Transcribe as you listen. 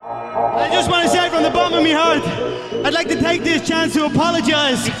I just want to say from the bottom of my heart, I'd like to take this chance to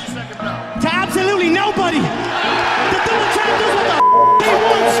apologize to absolutely nobody. The double champ does what the he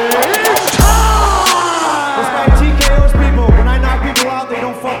wants. It's time! This guy TKOs people. When I knock people out, they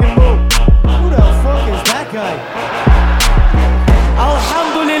don't fucking move. Who the fuck is that guy?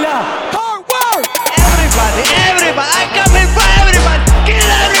 Alhamdulillah. Hard work! Everybody, I'm coming for everybody. Kill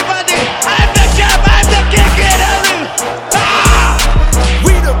everybody. I'm the champ, I'm the king, kill everybody.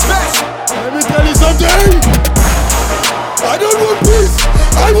 We the best. Let me tell you something. I don't want peace.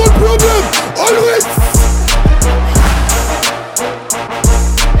 I want problem. Always.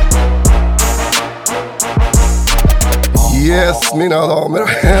 Yes, mina damer och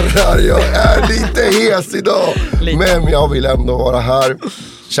herrar. Jag är lite hes idag. Men jag vill ändå vara här.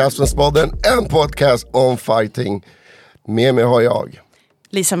 Käftsmällspodden, en podcast om fighting. Med mig har jag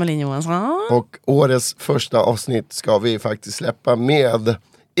Lisa Melin Johansson. Och årets första avsnitt ska vi faktiskt släppa med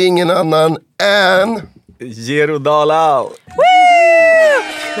ingen annan än Yero Dahl-Aw.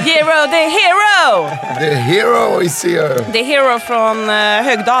 Yero, the hero! The hero is here. The hero från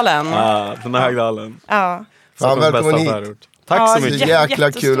Högdalen. Ja, från Högdalen. Ja. Fan, välkommen hit. Tack så Det mycket. är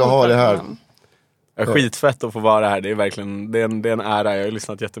jäkla kul att ha det här. Skitfett att få vara här. Det är verkligen det är en ära. Jag har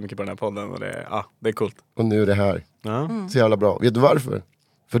lyssnat jättemycket på den här podden och det är coolt. Och nu är det här. Ja. Så jävla bra. Vet du varför?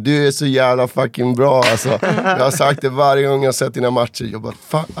 För du är så jävla fucking bra alltså. Jag har sagt det varje gång jag har sett dina matcher. Jag bara,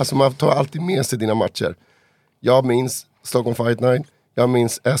 fan, alltså man tar alltid med sig dina matcher. Jag minns Sthlm Fight Night. Jag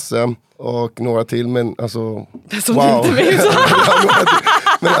minns SM och några till, men alltså wow.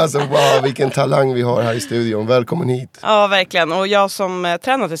 Men alltså wow, vilken talang vi har här i studion. Välkommen hit. Ja, verkligen. Och jag som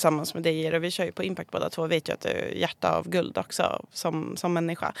tränar tillsammans med dig, och vi kör ju på Impact båda två, vet ju att du är hjärta av guld också som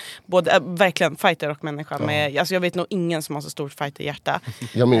människa. Både verkligen fighter och människa. Ja. Alltså jag vet nog ingen som har så stort fighter-hjärta.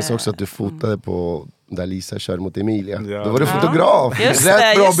 Jag minns också att du fotade på där Lisa körde mot Emilia. Ja. Då var du fotograf. Just rätt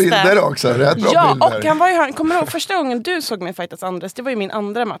det, bra just bilder det. också. Rätt bra ja, bilder. Och han var ju, kommer du ihåg första gången du såg mig fightas Andres? Det var ju min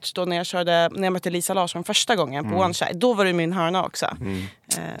andra match då när jag mötte Lisa Larsson första gången på One Shot. Då var du min hörna också.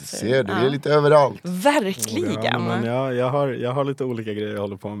 Ser du, det är lite överallt. Verkligen. Ja, men jag har lite olika grejer jag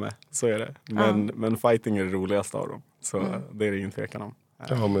håller på med. Så är det. Men fighting är det roligaste av dem. Så det är det ingen tvekan om.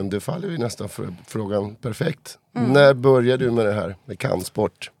 Ja, men det faller ju nästan för frågan perfekt. När började du med det här, med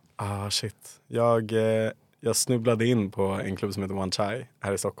kampsport? Shit. Jag snubblade in på en klubb som heter One Chai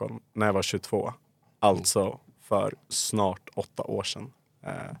här i Stockholm när jag var 22. Alltså för snart 8 år sedan.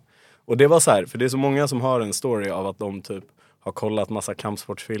 Och det var så här, för det är så många som har en story av att de typ har kollat massa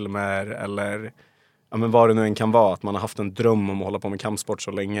kampsportfilmer eller ja, men vad det nu än kan vara, att man har haft en dröm om att hålla på med kampsport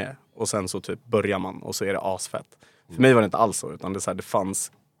så länge och sen så typ börjar man och så är det asfett. För mig var det inte alls så, utan det, så här, det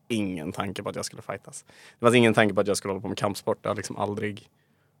fanns ingen tanke på att jag skulle fightas. Det fanns ingen tanke på att jag skulle hålla på med kampsport. Det hade liksom aldrig,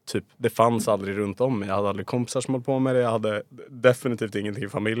 typ, det fanns aldrig runt om mig. Jag hade aldrig kompisar som höll på med det. Jag hade definitivt ingenting i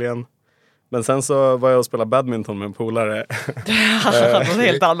familjen. Men sen så var jag och spelade badminton med en polare. Det var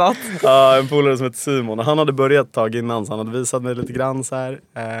helt annat. Ja, en polare som heter Simon. Och han hade börjat ett tag innan, så han hade visat mig lite grann så här.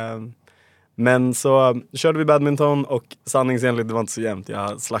 Men så körde vi badminton och sanningsenligt, det var inte så jämnt.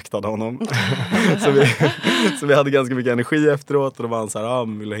 Jag slaktade honom. så vi hade ganska mycket energi efteråt. Och då var han så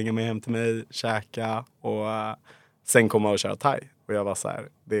här, vill du hänga med hem till mig, käka och sen komma och köra thai. Och jag var så här,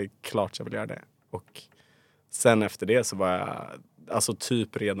 det är klart jag vill göra det. Och sen efter det så var jag, alltså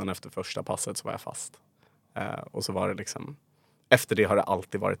typ redan efter första passet så var jag fast. Och så var det liksom, efter det har det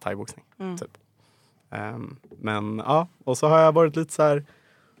alltid varit thaiboxning. Typ. Men ja, och så har jag varit lite så här,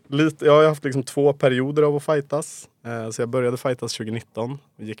 jag har haft liksom 2 perioder av att fightas. Så jag började fightas 2019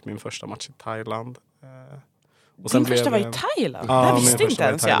 och gick min första match i Thailand. Och sen första var i Thailand? Ja, jag visste inte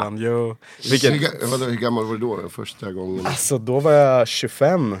ens. Hur gammal var du då första gången? Alltså då var jag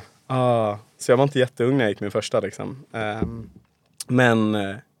 25. Så jag var inte jätteung när jag gick min första liksom. Men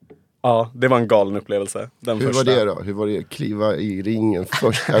ja, det var en galen upplevelse. Hur var det då? Hur var det att kliva i ringen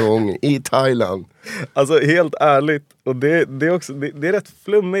första gången i Thailand? Alltså helt ärligt, och det är också det är rätt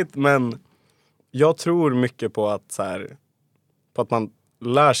flummigt, men jag tror mycket på att så här, på att man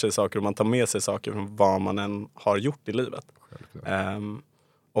lär sig saker och man tar med sig saker från vad man än har gjort i livet.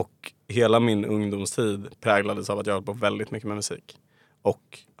 Och hela min ungdomstid präglades av att jag höll på väldigt mycket med musik.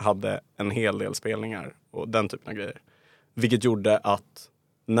 Och hade en hel del spelningar och den typen av grejer. Vilket gjorde att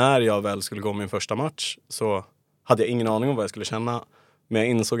när jag väl skulle gå min första match så hade jag ingen aning om vad jag skulle känna. Men jag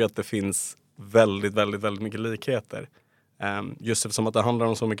insåg att det finns väldigt, väldigt, väldigt mycket likheter. Just eftersom att det handlar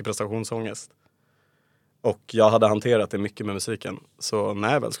om så mycket prestationsångest. Och jag hade hanterat det mycket med musiken. Så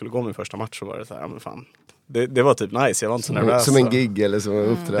när jag väl skulle gå min första match så var det så här, ja men fan. Det var typ nice, jag var inte så nervös. Som en gig eller som en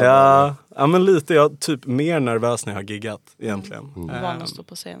uppträdande? Ja, men lite. Jag är typ mer nervös när jag har giggat egentligen. Van att stå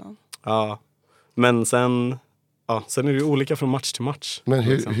på scenen. Ja, men sen sen är det ju olika från match till match. Men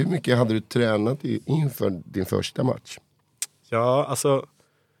hur mycket hade du tränat inför din första match? Ja, alltså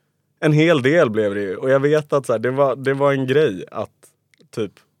en hel del blev det ju. Och jag vet att så här, det var en grej att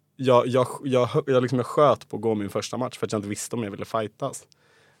typ jag sköt på att gå min första match för att jag inte visste om jag ville fightas.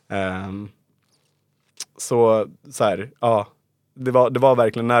 Så här, ja, det var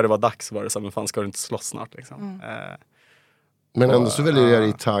verkligen när det var dags var det så här, men fan ska du inte slåss snart liksom. Men ändå så väljer jag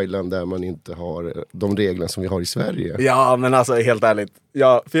i Thailand där man inte har de reglerna som vi har i Sverige. Ja, men alltså helt ärligt.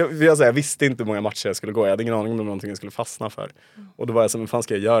 Jag visste inte hur många matcher jag skulle gå. Jag hade ingen aning om någonting jag skulle fastna för. Och då var jag så, men fan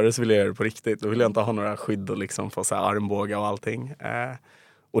ska jag göra det så vill jag göra det på riktigt. Då vill jag inte ha några skydd och liksom få så här armbågar och allting.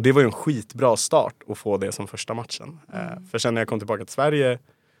 Och det var ju en skitbra start att få det som första matchen. För sen när jag kom tillbaka till Sverige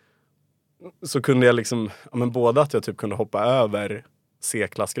så kunde jag liksom, både att jag typ kunde hoppa över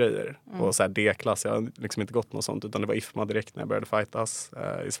C-klassgrejer och så här D-klass. Jag har liksom inte gått något sånt utan det var IFMA direkt när jag började fightas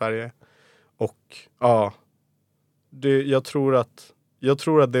i Sverige. Och ja, jag tror att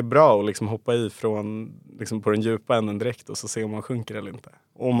det är bra att liksom hoppa i från liksom på den djupa änden direkt och så se om man sjunker eller inte.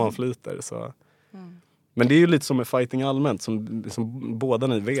 Om man flyter så. Men det är ju lite som med fighting allmänt som båda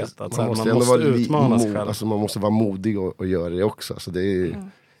ni vet att man måste utmana sig själv. Alltså man måste vara modig och göra det också. Så det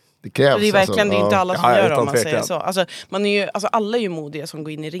är det krävs. Det är verkligen det är inte alla som gör det om man tvekan. säger så. Alltså alla är ju modiga som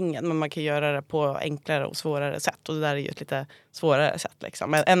går in i ringen men man kan göra det på enklare och svårare sätt. Och det där är ju ett lite svårare sätt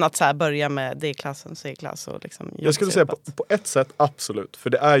liksom. Än att så här börja med D-klassen, C-klass och liksom. Jag skulle säga på ett sätt absolut. För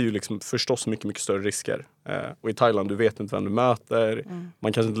det är ju liksom förstås mycket, mycket större risker. Och i Thailand, du vet inte vem du möter.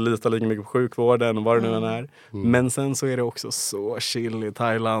 Man kanske inte litar lika mycket på sjukvården och vad det nu än är. Men sen så är det också så chill i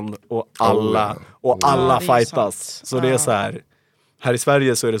Thailand. Och alla fightas. Så det är så här i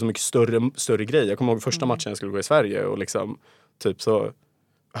Sverige så är det så mycket större grej. Jag kommer ihåg första matchen jag skulle gå i Sverige och liksom typ så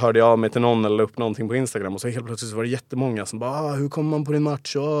hörde jag av mig till någon eller la upp någonting på Instagram och så helt plötsligt så var det jättemånga som bara hur kommer man på din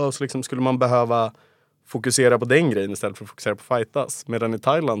match? Och så liksom skulle man behöva fokusera på den grejen istället för att fokusera på fightas. Medan i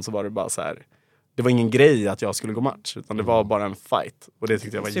Thailand så var det bara så här, det var ingen grej att jag skulle gå match utan det var bara en fight och det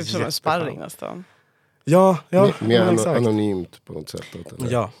tyckte jag var typ som en sparring nästan. Ja, mer anonymt på något sätt.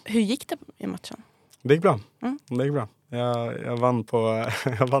 Ja. Hur gick det i matchen? Det gick bra. Det gick bra. Jag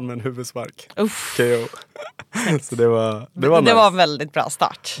vann med en huvudspark. KO. Så det var nice. var en väldigt bra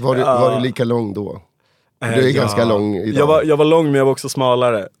start. Var du lika lång då? Du är ganska lång idag. Jag var lång men jag var också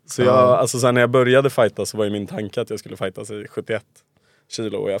smalare. Så alltså sen när jag började fighta så var ju min tanke att jag skulle fightas i 71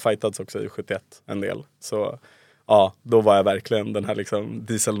 kilo. Och jag fightades också i 71 en del. Så ja, då var jag verkligen den här liksom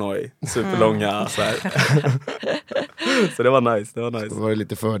dieselnoj, superlånga så här. Så det var nice, det var nice. Var det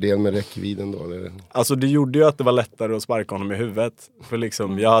lite fördel med räckvidden då? Eller? Alltså det gjorde ju att det var lättare att sparka honom i huvudet. För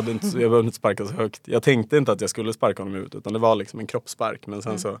liksom, jag behövde inte sparka så högt. Jag tänkte inte att jag skulle sparka honom i huvudet utan det var liksom en kroppsspark. Men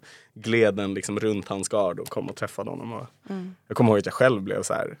sen så gled den liksom runt hans gard och kom och träffade honom. Och jag kommer ihåg att jag själv blev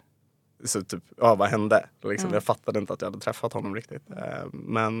så här. Så typ, vad hände? Liksom, jag fattade inte att jag hade träffat honom riktigt.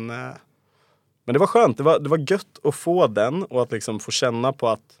 Men det var skönt, det var gött att få den och att liksom få känna på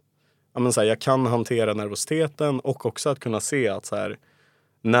att jag kan hantera nervositeten och också att kunna se att så här,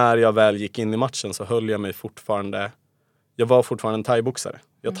 när jag väl gick in i matchen så höll jag mig fortfarande, jag var fortfarande en thaiboxare.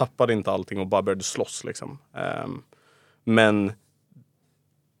 Jag tappade inte allting och bara började slåss liksom. Men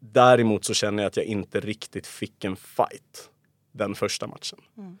däremot så känner jag att jag inte riktigt fick en fight den första matchen.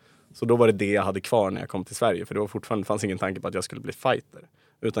 Så då var det jag hade kvar när jag kom till Sverige för det var fortfarande, fanns ingen tanke på att jag skulle bli fighter.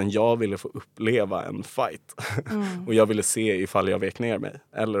 Utan jag ville få uppleva en fight. Och jag ville se ifall jag vek ner mig.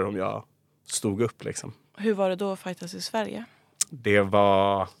 Eller om jag stod upp liksom. Hur var det då att fightas i Sverige? Det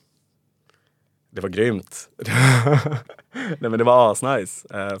var grymt. Nej men det var asnice.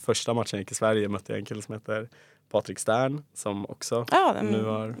 Första matchen jag gick i Sverige mötte jag en kille som heter Patrik Sthlm. Som också nu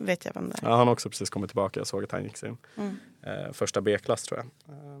har... vet jag vem det är. Ja, han har också precis kommit tillbaka. Jag såg att han gick sin första B-klass tror jag.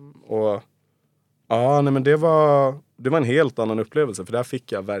 Och ja, nej men det var en helt annan upplevelse för där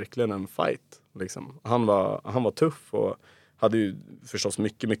fick jag verkligen en fight liksom. Han var tuff och hade ju förstås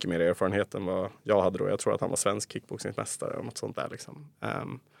mycket mycket mer erfarenhet än vad jag hade då. Jag tror att han var svensk kickboxningsmästare och något sånt där liksom.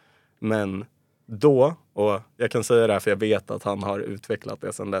 Men då, och jag kan säga det här för jag vet att han har utvecklat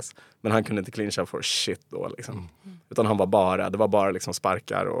det sedan dess, men han kunde inte clincha for shit då liksom. Utan det var bara liksom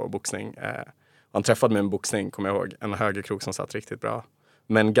sparkar och boxning. Han träffade mig en boxning, kommer jag ihåg, en högerkrok som satt riktigt bra.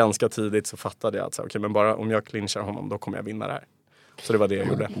 Men ganska tidigt så fattade jag att okej, men bara om jag clinchar honom då kommer jag vinna det här. Så det var det jag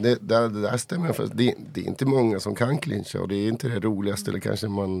gjorde. Det där stämmer. För det är inte många som kan clincha och det är inte det roligaste. Eller kanske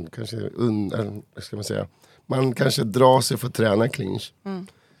man kanske drar sig för att träna clinch.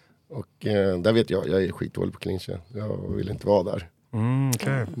 Och där vet jag är skitdålig på clincha. Jag vill inte vara där.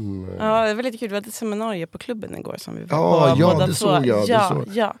 Okay. Ja, det var lite kul. Vi hade ett seminarium på klubben igår som vi var på. Ja, det såg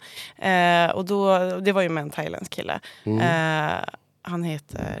jag. Och då, det var ju med en thailändsk kille. Han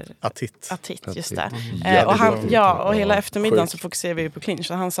heter Attit, just det. Och hela eftermiddagen så fokuserar vi på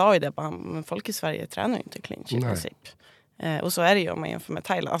clinch. Och han sa ju det, men folk i Sverige tränar ju inte clinch i princip. Och så är det ju om man jämför med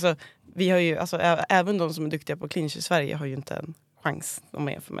Thailand. Alltså, vi har ju, även de som är duktiga på clinch i Sverige har ju inte en chans om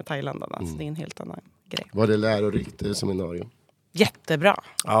man jämför med Thailandarna. Alltså, det är en helt annan grej. Var det lärorikt seminarium? Jättebra.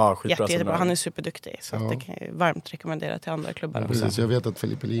 Ja, skitbra. Jättebra. Han är superduktig. Så att det kan jag varmt rekommendera till andra klubbar. Precis, jag vet att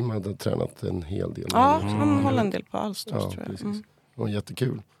Felipe Lima hade tränat en hel del. Ja, han håller en del på Alstors, tror jag. Precis. Och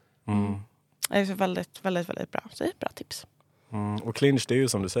jättekul. Det är så väldigt, väldigt, väldigt bra. Så det är ett bra tips. Och clinch, det är ju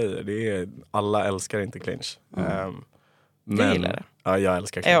som du säger. Alla älskar inte clinch. Men, du gillar det? Ja, jag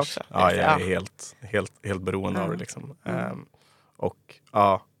älskar clinch. Jag också. Ja, jag är helt beroende av det liksom. Och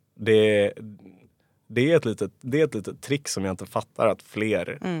ja, det är ett litet trick som jag inte fattar att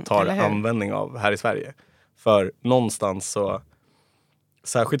fler tar användning av här i Sverige. För någonstans så,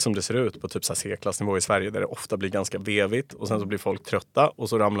 särskilt som det ser ut på typ så här C-klassnivå i Sverige där det ofta blir ganska vevigt och sen så blir folk trötta och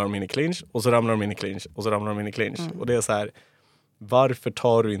så ramlar de in i clinch och så ramlar de in i clinch och så ramlar de in i clinch. Och det är så här, varför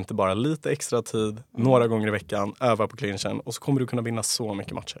tar du inte bara lite extra tid några gånger i veckan, öva på clinchen och så kommer du kunna vinna så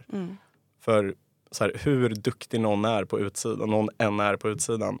mycket matcher. För så här, hur duktig någon är på utsidan, någon än är på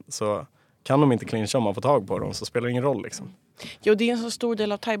utsidan, så kan de inte clincha om man får tag på dem, så spelar det ingen roll liksom. Jo, det är en så stor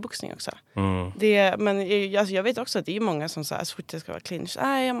del av thaiboxning också. Men alltså, jag vet också att det är många som säger så fort det ska vara clinch,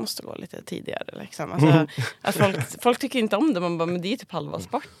 jag måste gå lite tidigare liksom. Alltså, att folk tycker inte om det, man bara, men det är typ halva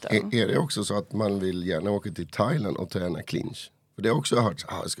sporten. Är det också så att man vill gärna åka till Thailand och träna clinch? För det har också hört,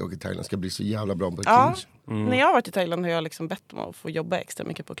 jag ska åka till Thailand, ska bli så jävla bra på clinch. När jag har varit i Thailand har jag liksom bett om att få jobba extra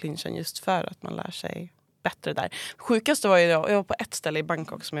mycket på clinchen just för att man lär sig bättre där. Sjukaste var ju jag var på ett ställe i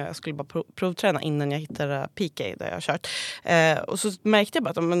Bangkok som jag skulle bara provträna innan jag hittade PK där jag har kört. Och så märkte jag bara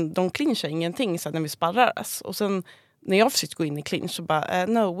att de clinchar ingenting så när vi sparras. Och sen när jag försökte gå in i clinch så bara,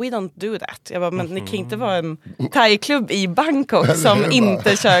 no, we don't do that. Jag bara, men det kan inte vara en thai-klubb i Bangkok som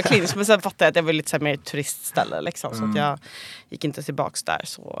inte kör clinch. Men sen fattade jag att det var lite så här mer turistställe liksom. Så att jag gick inte tillbaks där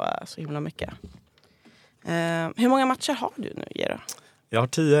så himla mycket. Hur många matcher har du nu, Yero? Jag har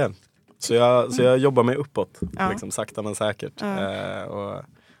 10. Så jag jobbar mig uppåt, liksom, sakta men säkert.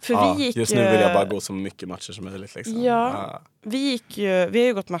 Just nu vill jag bara gå så mycket matcher som möjligt. Liksom. Vi har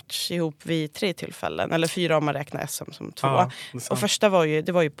ju gått match ihop vid 3 tillfällen, eller 4 om man räknar SM som 2. Och första var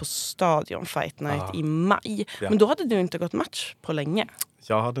ju på Sthlm Fight Night i maj. Ja. Men då hade du inte gått match på länge.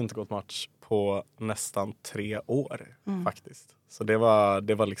 Jag hade inte gått match på nästan 3 år faktiskt. Så det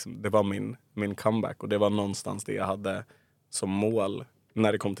var min comeback, och det var någonstans det jag hade som mål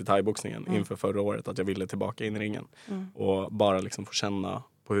när det kom till thaiboxningen inför förra året, att jag ville tillbaka in i ringen och bara liksom få känna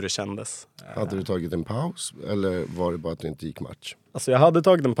på hur det kändes. Hade du tagit en paus eller var det bara att du inte gick match? Alltså jag hade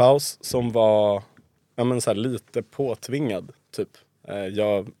tagit en paus som var så här, lite påtvingad typ.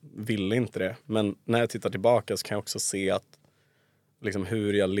 Jag ville inte det, men när jag tittar tillbaka så kan jag också se att liksom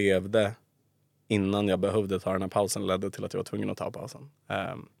hur jag levde innan jag behövde ta den här pausen ledde till att jag var tvungen att ta pausen.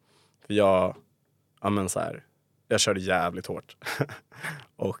 För jag körde jävligt hårt.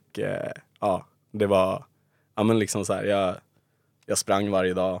 Och det var liksom så här, jag sprang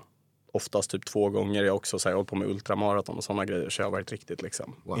varje dag, oftast typ 2 gånger. Jag också så här, hållit på med ultramaraton och sådana grejer, så jag har varit riktigt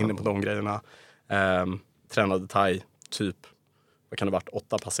liksom inne på de grejerna. Tränade thai typ, vad kan det varit,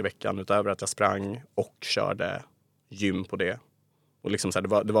 8 pass i veckan, utöver att jag sprang och körde gym på det. Och liksom så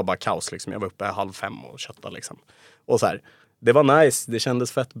här, det var bara kaos liksom. Jag var uppe 4:30 och köttade liksom. Och så här, det var nice, det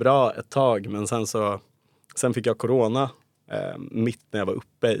kändes fett bra ett tag, men sen fick jag corona mitt när jag var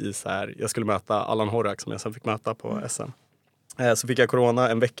uppe i så här, jag skulle möta Allan Horak som jag sen fick möta på SM. Så fick jag corona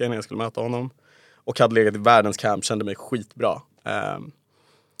en vecka innan jag skulle möta honom. Och hade legat i världens camp, kände mig skitbra.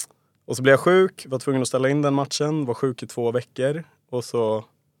 Och så blev jag sjuk, var tvungen att ställa in den matchen. Var sjuk i 2 veckor. Och så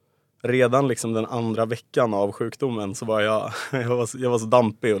redan liksom den andra veckan av sjukdomen så var jag var så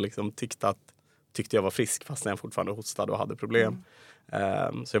dampig och liksom tyckte jag var frisk fast jag fortfarande hostade och hade problem.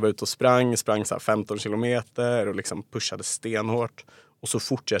 Så jag var ute och sprang så här 15 kilometer och liksom pushade stenhårt. Och så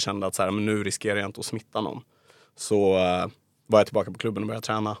fort jag kände att så här, men nu riskerar jag inte att smitta någon, så var jag tillbaka på klubben och började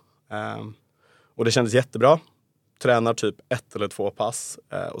träna. Och det kändes jättebra. Tränar typ 1 eller 2 pass.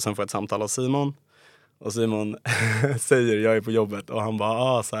 Och sen får jag ett samtal av Simon. Och Simon säger, jag är på jobbet. Och han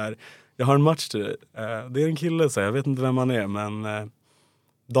bara, så här, jag har en match till dig. Det är en kille, så jag vet inte vem han är. Men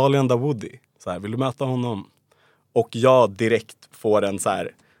Dahl-Aw, så här, vill du möta honom? Och jag direkt får en så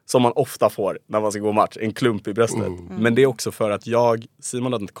här, som man ofta får när man ska gå match, en klump i bröstet. Men det är också för att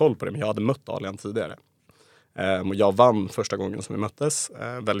Simon hade inte koll på det, men jag hade mött Dahl-Aw tidigare. Och jag vann första gången som vi möttes.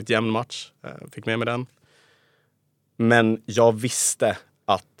 Väldigt jämn match. Fick med mig den. Men jag visste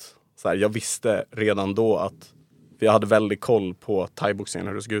redan då för jag hade väldigt koll på thaiboxningen,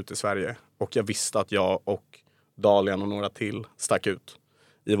 hur det såg ut i Sverige. Och jag visste att jag och Dahl-Aw och några till stack ut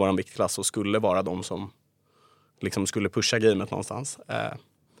i våran viktklass och skulle vara de som liksom skulle pusha gamet någonstans.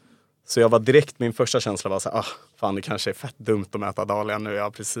 Så jag var direkt, min första känsla var så här, fan det kanske är fett dumt att möta Dahl-Aw nu, jag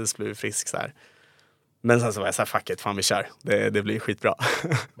har precis blivit frisk så här. Men sen så var jag så här, fuck it, fan vi kör, det blir skitbra.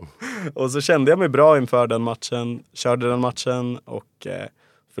 Och så kände jag mig bra inför den matchen, körde den matchen och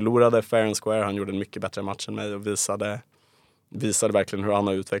förlorade fair and square. Han gjorde en mycket bättre match än mig och visade verkligen hur han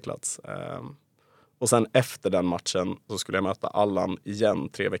har utvecklats. Och sen efter den matchen så skulle jag möta Allan igen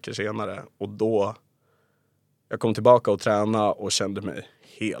 3 veckor senare. Och då, jag kom tillbaka och träna och kände mig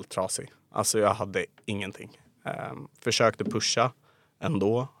helt trasig. Alltså jag hade ingenting. Försökte pusha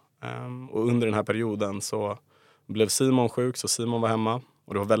ändå. Och under den här perioden så blev Simon sjuk, så Simon var hemma.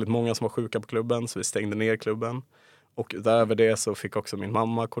 Och det var väldigt många som var sjuka på klubben, så vi stängde ner klubben. Och utöver det så fick också min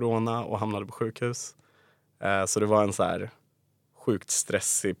mamma corona och hamnade på sjukhus. Så det var en så här sjukt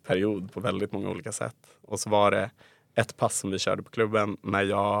stressig period på väldigt många olika sätt. Och så var det ett pass som vi körde på klubben när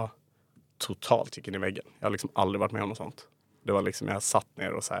jag totalt gick in i väggen. Jag har liksom aldrig varit med om något sånt. Det var liksom, jag satt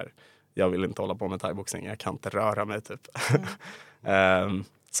ner och så här, jag vill inte hålla på med thaiboxning, jag kan inte röra mig typ.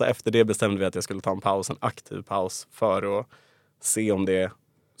 Så efter det bestämde vi att jag skulle ta en aktiv paus för att se om det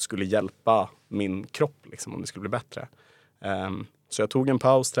skulle hjälpa min kropp, liksom, om det skulle bli bättre. Så jag tog en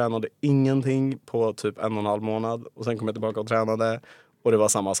paus, tränade ingenting på typ 1,5 månad och sen kom jag tillbaka och tränade och det var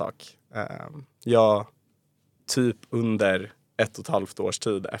samma sak. Jag typ under 1,5 års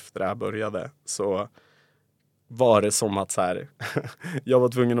tid efter det här började så var det som att så här, jag var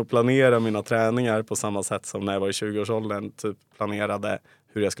tvungen att planera mina träningar på samma sätt som när jag var i 20-årsåldern typ planerade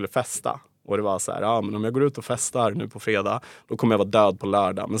hur jag skulle festa. Och det var så här, men om jag går ut och festar nu på fredag, då kommer jag vara död på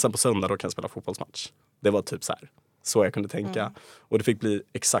lördag. Men sen på söndag då kan jag spela fotbollsmatch. Det var typ så här, så jag kunde tänka. Och det fick bli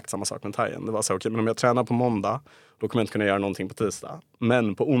exakt samma sak med thaien. Det var så okej, men om jag tränar på måndag, då kommer jag inte kunna göra någonting på tisdag.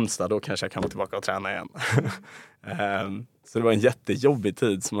 Men på onsdag, då kanske jag kan vara tillbaka och träna igen. Så det var en jättejobbig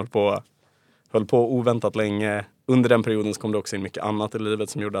tid som höll på oväntat länge. Under den perioden så kom det också in mycket annat i livet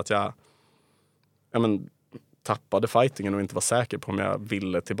som gjorde att jag tappade fightingen och inte var säker på om jag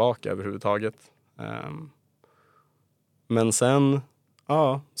ville tillbaka överhuvudtaget. Men sen,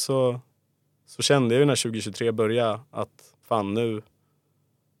 så kände jag ju när 2023 började att fan, nu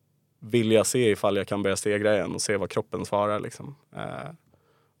vill jag se ifall jag kan börja stegra igen och se vad kroppen svarar liksom.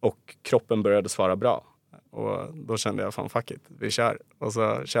 Och kroppen började svara bra. Och då kände jag fan fuck it, vi kör. Och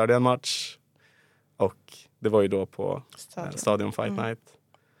så körde jag en match och det var ju då på Sthlm Fight Night.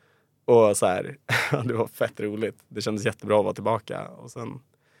 Och så här, det var fett roligt. Det kändes jättebra att vara tillbaka.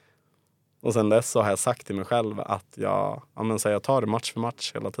 Och sen dess så har jag sagt till mig själv att jag tar det match för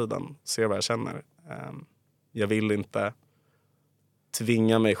match hela tiden. Ser vad jag känner. Jag vill inte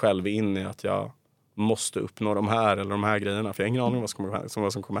tvinga mig själv in i att jag måste uppnå de här grejerna. För jag har ingen aning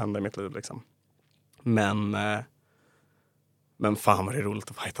vad som kommer hända i mitt liv liksom. Men fan vad det är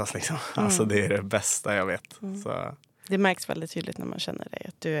roligt att fightas liksom. Alltså det är det bästa jag vet. Så. Det märks väldigt tydligt när man känner dig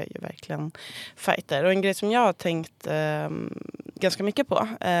att du är ju verkligen fighter. Och en grej som jag har tänkt ganska mycket på,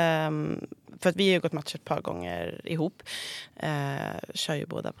 för att vi har ju gått matcher ett par gånger ihop, kör ju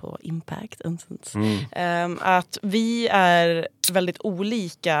båda på Impact, att vi är väldigt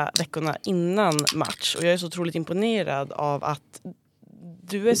olika veckorna innan match. Och jag är så otroligt imponerad av att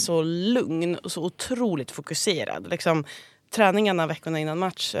du är så lugn och så otroligt fokuserad. Liksom, träningarna veckorna innan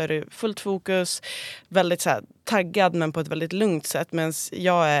match är du fullt fokus, väldigt så här, taggad men på ett väldigt lugnt sätt, medan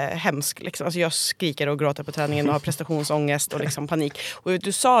jag är hemsk liksom. Alltså jag skriker och gråter på träningen och har prestationsångest och liksom panik. Och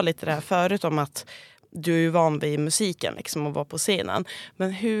du sa lite det här förut om att du är van vid musiken liksom, och vara på scenen.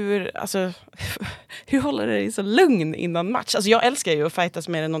 Men hur håller du dig så lugn innan match? Alltså jag älskar ju att fightas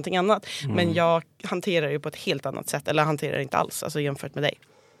mer än någonting annat, men jag hanterar ju på ett helt annat sätt, eller hanterar inte alls, alltså jämfört med dig.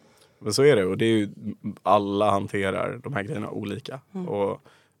 Men så är det, och det är ju, alla hanterar de här grejerna olika. Och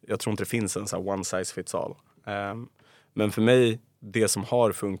jag tror inte det finns en sån här one size fits all. Men för mig, det som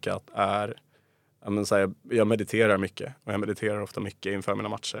har funkat är, jag mediterar mycket. Och jag mediterar ofta mycket inför mina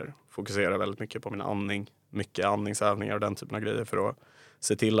matcher. Fokuserar väldigt mycket på min andning. Mycket andningsövningar och den typen av grejer för att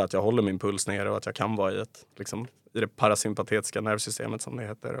se till att jag håller min puls nere och att jag kan vara i det parasympatetiska nervsystemet som det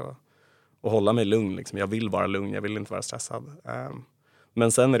heter. Och hålla mig lugn. Liksom. Jag vill vara lugn, jag vill inte vara stressad.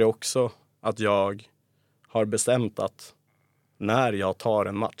 Men sen är det också att jag har bestämt att när jag tar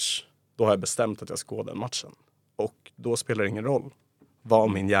en match, då har jag bestämt att jag ska gå den matchen. Och då spelar det ingen roll vad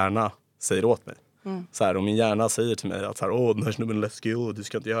min hjärna säger åt mig. Så här, om min hjärna säger till mig att så här, den här snubben är läskig, du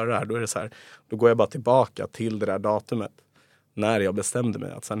ska inte göra det här. Då är det så här, då går jag bara tillbaka till det där datumet. När jag bestämde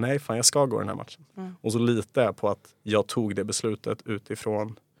mig att så här, nej fan, jag ska gå den här matchen. Och så litar jag på att jag tog det beslutet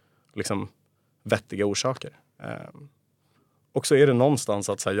utifrån liksom vettiga orsaker. Och så är det någonstans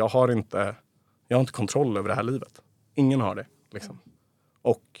att så här, jag har Jag har inte kontroll över det här livet. Ingen har det. Liksom.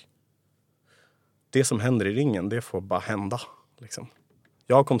 Och det som händer i ringen, det får bara hända. Liksom.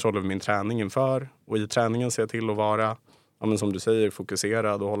 Jag har kontroll över min träning inför. Och i träningen ser jag till att vara, ja, men som du säger,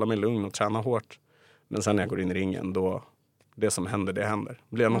 fokuserad och hålla mig lugn och träna hårt. Men sen när jag går in i ringen, då det som händer, det händer.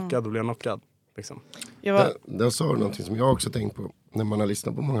 Blir jag knockad, då blir jag knockad. Liksom. Där sa du någonting som jag också tänkt på när man har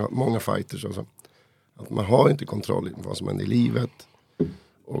lyssnat på många fighters. Och så. Att man har inte kontroll i vad som händer i livet.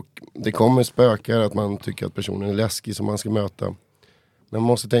 Och det kommer spökar att man tycker att personen är läskig som man ska möta. Men man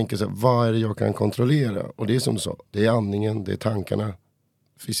måste tänka sig, vad är det jag kan kontrollera? Och det är som du sa, det är andningen, det är tankarna,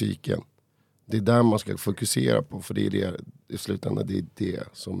 fysiken. Det är där man ska fokusera på, för det är det i slutändan, det är det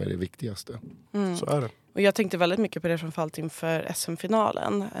som är det viktigaste. Så är det. Och jag tänkte väldigt mycket på det framförallt inför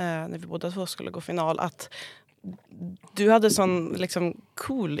SM-finalen. När vi båda två skulle gå final. Att du hade sån liksom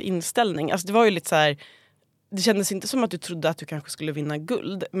cool inställning. Alltså det var ju lite så här. Det kändes inte som att du trodde att du kanske skulle vinna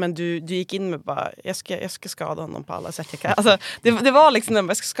guld. Men du gick in med bara, jag ska skada honom på alla sätt jag kan. Alltså, det var liksom,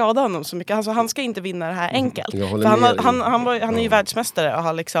 jag ska skada honom så mycket. Alltså, han ska inte vinna det här enkelt. För han är ju världsmästare och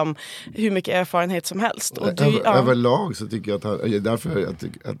har liksom hur mycket erfarenhet som helst. Och överlag så tycker jag att därför jag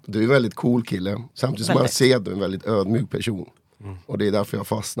tycker att du är en väldigt cool kille. Samtidigt som man ser att du är en väldigt ödmjuk person. Och det är därför jag har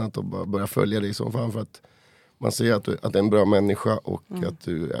fastnat och börjat följa dig som fan, för att man ser att du är en bra människa och att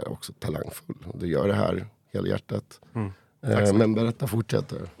du är också talangfull. Och du gör det här hela hjärtat. Men berätta,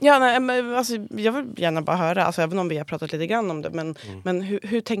 fortsätter. Ja, nej, men, alltså, jag vill gärna bara höra, alltså, även om vi har pratat lite grann om det. Men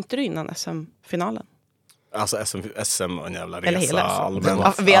hur tänkte du innan SM-finalen? Alltså SM var en jävla resa. Eller hela allmänt.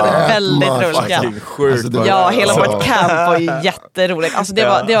 ja, vi hade väldigt roligt. Ja, hela vårt camp var ju jätteroligt. Alltså, det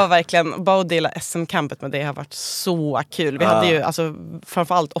var verkligen, bara att dela SM-campet med det har varit så kul. Vi hade ju alltså,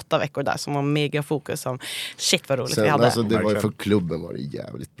 framförallt 8 veckor där som var mega fokus. Som, shit vad roligt sen, vi hade. Alltså, det var ju för klubben var det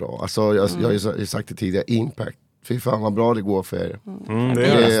jävligt bra. Alltså, jag har ju sagt det tidigare, Impact. Fy fan vad bra det går för er.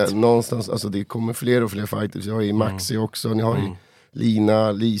 Det är någonstans, alltså, det kommer fler och fler fighters. Jag har ju Maxi också, ni har ju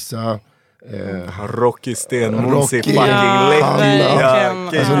Lina, Lisa, Rocky Stenmåns Rocky, fucking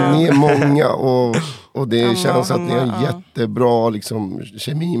läcker. Alltså ni är många och det känns att ni har en jättebra liksom,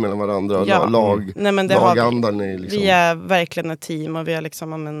 kemi mellan varandra. Lagandan är liksom. Vi är verkligen ett team och vi har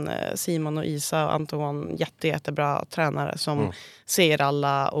liksom Simon och Isa och Anton jättebra tränare som ser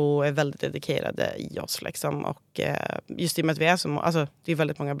alla och är väldigt dedikerade i oss liksom. Och just i och med att vi är så, alltså, det är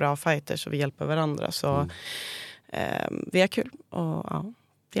väldigt många bra fighters och vi hjälper varandra så vi är kul och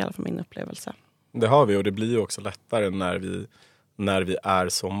det är i alla fall min upplevelse. Det har vi, och det blir ju också lättare när vi är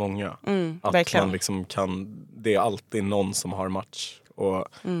så många. Att verkligen. Man liksom det är alltid någon som har match. Och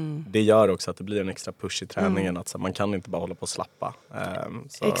det gör också att det blir en extra push i träningen. Att så, man kan inte bara hålla på och slappa.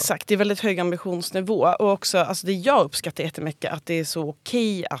 Exakt, det är väldigt hög ambitionsnivå. Och också, alltså, det jag uppskattar jättemycket att det är så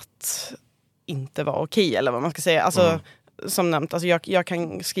okej att inte vara okej. Eller vad man ska säga. Alltså, som nämnt, alltså jag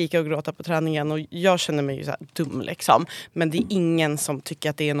kan skrika och gråta på träningen och jag känner mig ju så här dum liksom. Men det är ingen som tycker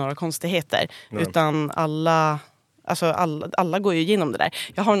att det är några konstigheter. Utan alla går ju igenom det där.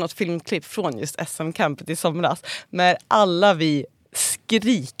 Jag har något filmklipp från just SM-campet i somras. När alla vi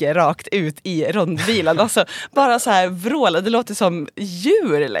skriker rakt ut i rondbilen. Alltså bara så här vråla. Det låter som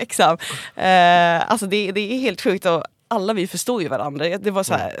djur liksom. Alltså det är helt sjukt och alla vi förstod ju varandra. Det var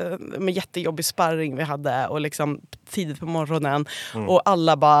så här med jättejobbig sparring vi hade och liksom tidigt på morgonen och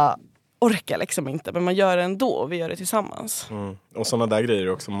alla bara orkar liksom inte, men man gör det ändå och vi gör det tillsammans. Och sådana där grejer är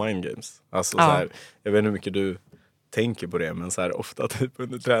också mind games. Alltså så här, jag vet inte hur mycket du tänker på det, men så här, ofta typ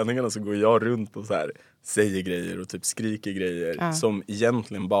under träningarna så går jag runt och så här säger grejer och typ skriker grejer som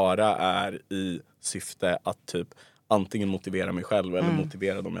egentligen bara är i syfte att typ antingen motivera mig själv eller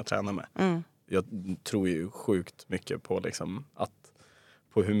motivera dem jag tränar med. Jag tror ju sjukt mycket på liksom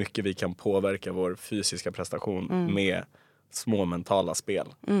på hur mycket vi kan påverka vår fysiska prestation med små mentala spel.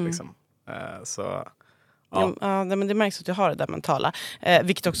 Liksom. Men det märks att du har det där mentala.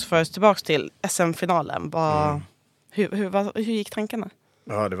 Vilket också för oss tillbaka till SM-finalen. Hur gick tankarna?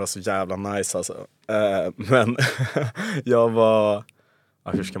 Ja, det var så jävla nice alltså. Men jag var...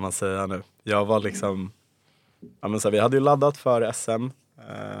 hur ska man säga nu? Jag var liksom... vi hade ju laddat för SM.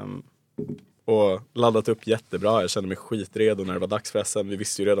 Och laddat upp jättebra. Jag kände mig skitredo när det var dags för SM. Vi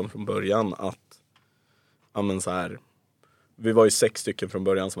visste ju redan från början att vi var ju 6 stycken från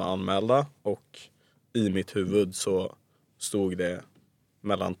början som var anmälda. Och i mitt huvud så stod det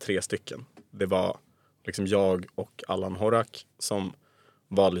mellan 3 stycken. Det var liksom jag och Allan Horak som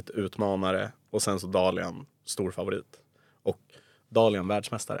var lite utmanare. Och sen så Dalian, stor favorit. Och Dalian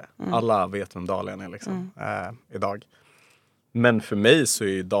världsmästare. Alla vet vem Dalian är liksom idag. Men för mig så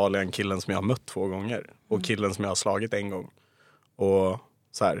är Dalian killen som jag har mött 2 gånger. Och killen som jag har slagit 1 gång. Och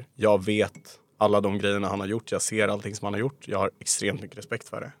så här, jag vet alla de grejerna han har gjort. Jag ser allting som han har gjort. Jag har extremt mycket respekt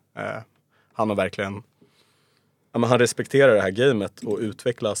för det. han har verkligen, han respekterar det här gamet och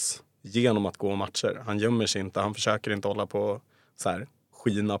utvecklas genom att gå matcher. Han gömmer sig inte, han försöker inte hålla på så här,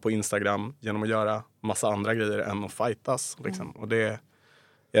 skina på Instagram genom att göra massa andra grejer än att fightas. Liksom. Och det,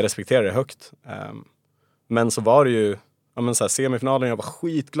 jag respekterar det högt. Men så var det ju, så här, semifinalen, jag var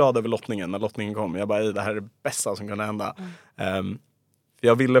skitglad över lottningen när lottningen kom. Jag bara, det här är det bästa som kunde hända.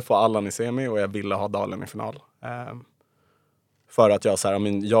 Jag ville få Allan i semi och jag ville ha Dahl-Aw i final. För att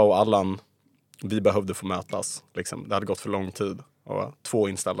jag och Allan, vi behövde få mötas. Liksom. Det hade gått för lång tid. Och 2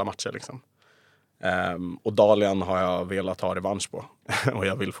 inställda matcher. Liksom. Och Dahl-Aw har jag velat ha revansch på. Och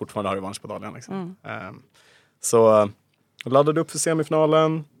jag vill fortfarande ha revansch på Dahl-Aw. Liksom. Så jag laddade upp för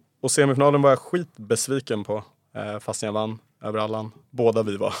semifinalen. Och semifinalen var jag skitbesviken på. Fast jag vann över Allan. Båda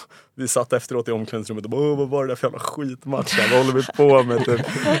vi satt efteråt i omklädningsrummet och bara, vad var det där för jävla skitmatch? Vad håller vi på med? Typ.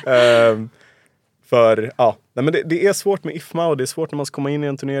 Nej, men det är svårt med IFMA och det är svårt när man ska komma in i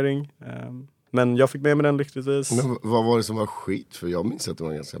en turnering. Men jag fick med mig den lyckligtvis. Men vad var det som var skit? För jag minns att det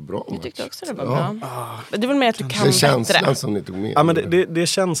var en ganska bra match. Jag tyckte också det var bra. Det var mer att du kan det är bättre. känslan som ni tog med. Ja, men det är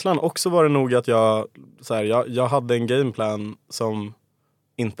känslan. Också var det nog att jag hade en gameplan som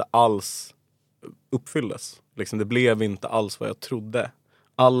inte alls uppfylldes. Liksom, det blev inte alls vad jag trodde.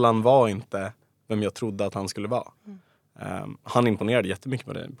 Allan var inte vem jag trodde att han skulle vara. Han imponerade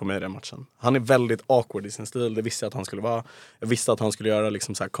jättemycket på mig i den matchen. Han är väldigt awkward i sin stil. Det visste jag att han skulle vara. Jag visste att han skulle göra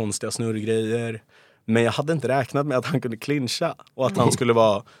liksom så här konstiga snurrgrejer. Men jag hade inte räknat med att han kunde clincha. Och att han skulle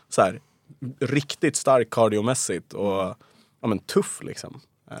vara så här riktigt stark kardiomässigt. Och tuff liksom.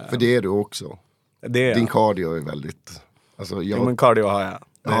 För det är du också. Din cardio är väldigt... Alltså, men cardio har jag.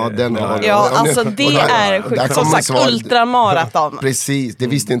 Ja, den har jag. Ja, alltså det är sjukt. Som sagt, ultramaraton. Precis, det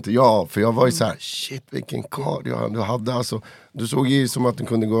visste inte jag. För jag var ju så här, shit vilken cardio du hade. Alltså, du såg ju som att du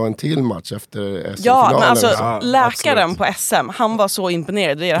kunde gå en till match efter SM-finalen. Ja, men alltså läkaren på SM, han var så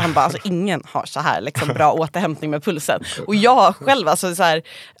imponerad. Han bara, alltså ingen har så här liksom, bra återhämtning med pulsen. Och jag själv, alltså så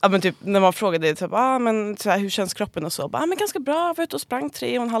här, typ, när man frågade typ, men så här, hur känns kroppen och så, men ganska bra, jag var ute och sprang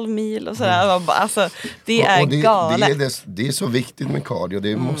 3,5 mil och sådär. Alltså, det är galet. Det är så viktigt med cardio,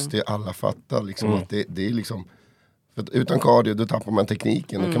 det måste alla fatta liksom, att det är liksom, för utan cardio då tappar man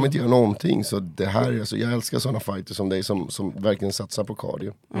tekniken, då kan man inte göra någonting. Så det här är, alltså, jag älskar sådana fighters som dig som verkligen satsar på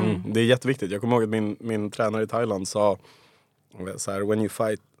cardio. Det är jätteviktigt. Jag kommer ihåg att min tränare i Thailand sa så här, when you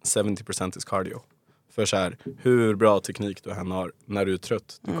fight 70% is cardio. För så här, hur bra teknik du än har när du är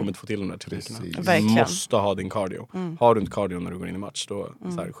trött, du kommer inte få till de där teknikerna. Du måste ha din cardio. Har du inte cardio när du går in i match, då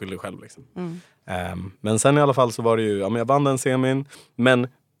så här, skyll dig själv liksom. Men sen i alla fall så var det ju, jag vann den semin, men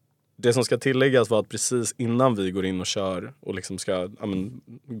det som ska tilläggas var att precis innan vi går in och kör och liksom ska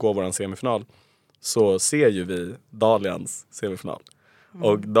gå våran semifinal, så ser ju vi Dahl-Aws semifinal.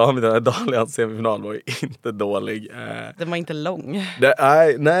 Och Dahl-Aws semifinal var ju inte dålig. Den var inte lång.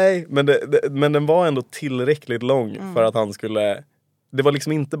 Nej, men den var ändå tillräckligt lång för att han skulle... Det var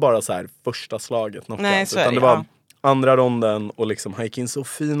liksom inte bara så här första slaget knockout, utan det var andra ronden och liksom han gick in så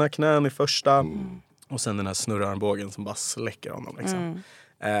fina knän i första och sen den här snurrarmbågen som bara släcker honom liksom.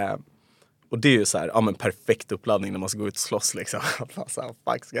 Och det är ju så här, perfekt uppladdning när man ska gå ut och slåss liksom. Alltså,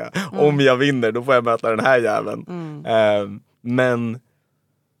 om jag vinner då får jag möta den här jäveln.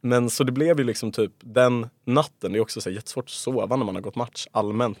 Men så det blev ju liksom typ den natten, det är också så här jättesvårt att sova när man har gått match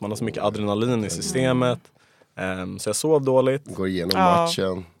allmänt. Man har så mycket adrenalin i systemet. Så jag sov dåligt. Går igenom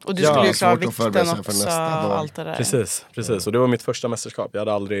matchen. Och du skulle ju klara vikten för också, nästa dag. allt det där. Precis. Och det var mitt första mästerskap. Jag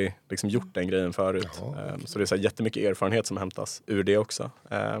hade aldrig liksom gjort den grejen förut. Så det är så här jättemycket erfarenhet som hämtas ur det också.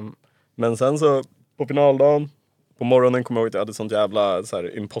 Men sen så på finaldagen, på morgonen kom jag ihåg att jag hade sånt jävla så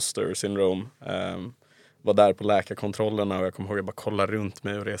här, imposter syndrome. Var där på läkarkontrollerna och jag kommer ihåg att jag bara kollade runt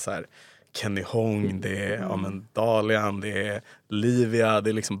mig och det är så här Kenny Hong, det är Dahl-Aw, det är Livia, det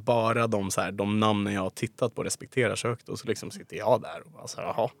är liksom bara de namnen jag har tittat på, respekterar så högt, och så liksom sitter jag där och bara så här,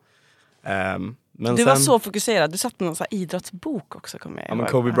 jaha. Men du var så fokuserad, du satt med någon så här idrottsbok också, kommer jag ihåg. Men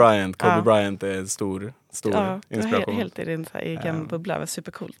Kobe Bryant är en stor inspiration. Helt i din så här egen bubbla, det var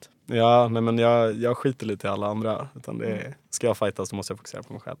supercoolt. Ja, men jag skiter lite i alla andra, utan det ska jag fightas så måste jag fokusera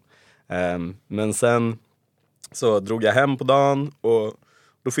på mig själv. Men sen så drog jag hem på dagen och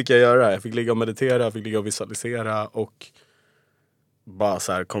då fick jag göra det här. Jag fick ligga och meditera, jag fick ligga och visualisera och bara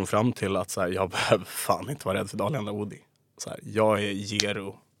så här kom fram till att så här, jag behöver fan inte vara rädd för Dahl-Aw. Så här, jag är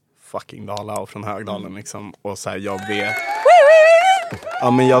Yero fucking Dahl-Aw från Högdalen liksom, och så här, jag vet.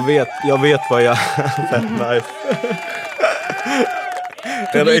 Ja, men jag vet vad jag fett nice.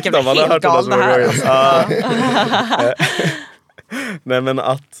 Publiken var helt galna här. Nej, men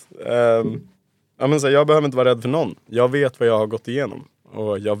att så jag behöver inte vara rädd för någon. Jag vet vad jag har gått igenom.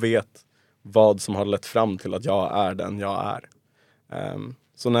 Och jag vet vad som har lett fram till att jag är den jag är.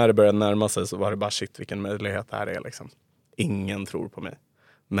 Så när det började närma sig så var det bara shit vilken möjlighet det här är liksom. Ingen tror på mig.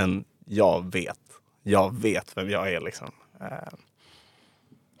 Men jag vet vem jag är liksom.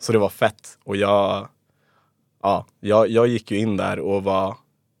 Så det var fett. Och jag gick ju in där och var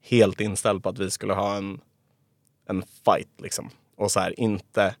helt inställd på att vi skulle ha en fight liksom. Och så här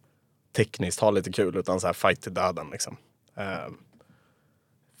inte tekniskt ha lite kul utan så här fight till döden liksom.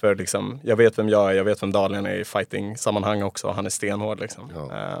 För liksom, jag vet vem jag är, jag vet vem Dahl-Aw är i fighting-sammanhang också. Han är stenhård liksom.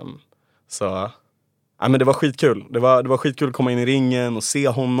 Ja. Så, men det var skitkul. Det var skitkul att komma in i ringen och se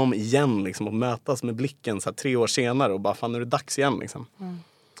honom igen liksom. Och mötas med blicken så här 3 år senare och bara fan, nu är det dags igen liksom.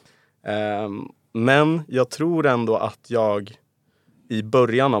 Men jag tror ändå att jag i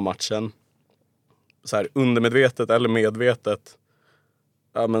början av matchen så här undermedvetet eller medvetet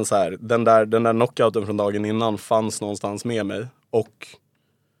men så här, den där knockouten från dagen innan fanns någonstans med mig. Och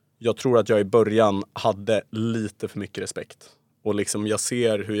jag tror att jag i början hade lite för mycket respekt. Och liksom jag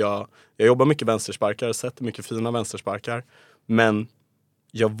ser hur jag jobbar mycket vänstersparkar, sätter mycket fina vänstersparkar. Men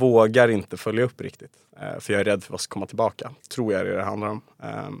jag vågar inte följa upp riktigt. För jag är rädd för vad som ska komma tillbaka. Tror jag det handlar om.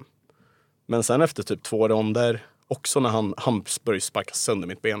 Men sen efter typ 2 ronder, också när han började sparka sönder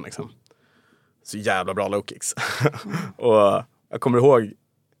mitt ben liksom. Så jävla bra low kicks. Och jag kommer ihåg,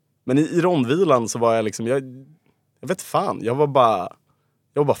 men i rondvilan så var jag liksom, jag vet fan, jag var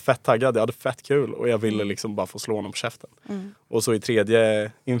bara fett taggad, jag hade fett kul och jag ville liksom bara få slå honom på käften. Och så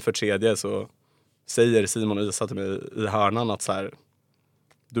inför tredje så säger Simon och Isa till mig i hörnan att så här,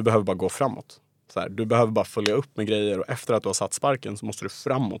 du behöver bara gå framåt. Så här, du behöver bara följa upp med grejer och efter att du har satt sparken så måste du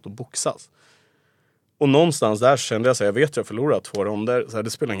framåt och boxas. Och någonstans där kände jag så här, jag vet att jag förlorat 2 ronder, så här, det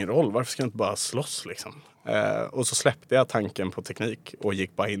spelar ingen roll, varför ska jag inte bara slåss liksom? Och så släppte jag tanken på teknik och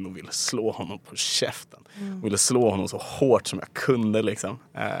gick bara in och ville slå honom på käften. Ville slå honom så hårt som jag kunde liksom.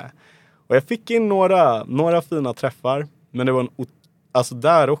 Och jag fick in några fina träffar, men det var alltså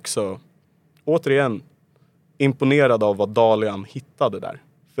där också, återigen, imponerad av vad Dahl-Aw hittade där.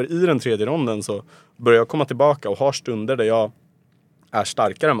 För i den 3:e ronden så börjar jag komma tillbaka och har stunder där jag är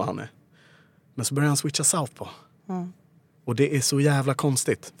starkare än vad han är. Men så börjar han switcha southpaw. Och det är så jävla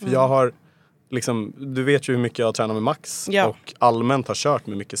konstigt. För jag har liksom, du vet ju hur mycket jag tränar med Max. Ja. Och allmänt har kört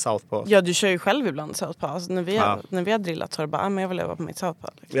med mycket southpaw. Ja, du kör ju själv ibland southpaw. Alltså, när vi har drillat så är det bara, men jag vill öva på mitt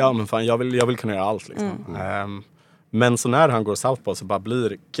southpaw. Liksom. Ja, men fan, jag vill kunna göra allt liksom. Men så när han går southpaw så bara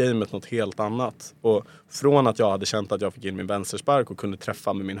blir gamet något helt annat. Och från att jag hade känt att jag fick in min vänsterspark och kunde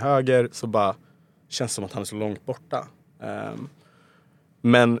träffa med min höger så bara känns det som att han är så långt borta.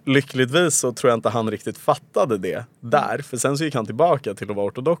 Men lyckligtvis så tror jag inte han riktigt fattade det där. För sen så gick han tillbaka till att vara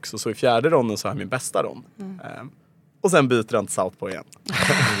ortodox. Och så i 4:e ronden så är min bästa rond. Och sen byter han till southpaw igen.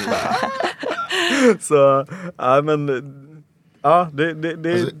 Så, men... Ja, det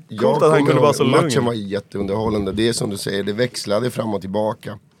är alltså, coolt att han kunde vara så lugn. Matchen var jätteunderhållande. Det är som du säger, det växlade fram och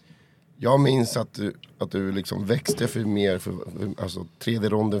tillbaka. Jag minns att du liksom växte för mer. Alltså 3:e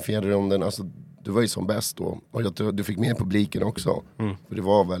ronden, 4:e ronden. Alltså, du var ju som bäst då. Och jag tror du fick med publiken också. För det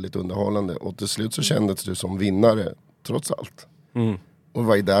var väldigt underhållande. Och till slut så kändes du som vinnare, trots allt. Och det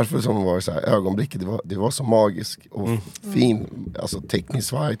var ju därför som var så här, ögonblicket, det var så magisk och fin. Alltså teknisk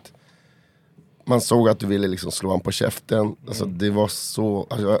fight. Man såg att du ville liksom slå han på käften. Alltså det var så...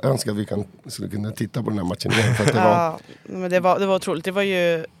 Alltså jag önskar att vi skulle kunna titta på den här matchen igen. För att det var... men det var otroligt. Det var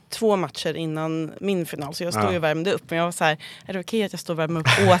ju 2 matcher innan min final. Så jag stod ju och värmde upp. Men jag var så här, är det okej att jag står och värmer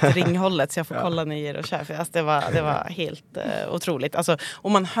upp åt ringhållet så jag får kolla när Yero kör? För alltså, det var helt otroligt. Alltså,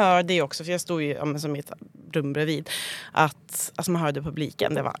 och man hörde ju också, för jag stod ju som i ett rum bredvid, att alltså, man hörde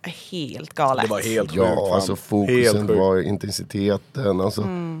publiken. Det var helt galet. Det var helt sjukt. Ja, alltså fokusen var intensiteten. Alltså...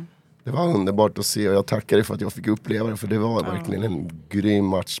 Det var underbart att se och jag tackar dig för att jag fick uppleva det, för det var verkligen en grym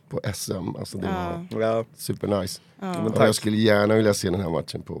match på SM. Alltså det var supernice. Och jag skulle gärna vilja se den här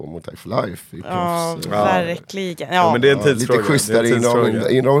matchen mot Thai for Life i proffs. Verkligen. Ja, men det är en tidsfråga. Lite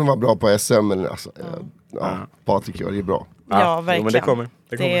schysstare. Inramen var bra på SM, men alltså, Patrik gör det bra. Ja, verkligen. Men det kommer.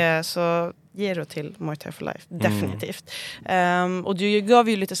 Det är så... Yero till Muay Thai for Life, definitivt. Och du gav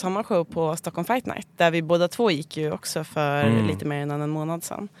ju lite samma show på Sthlm Fight Night, där vi båda två gick ju också för lite mer än en månad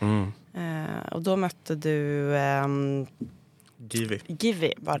sedan. Och då mötte du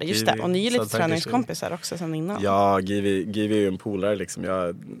Givi var det, just det. Och ni är lite träningskompisar också sen innan. Ja, Givi är ju en polare liksom.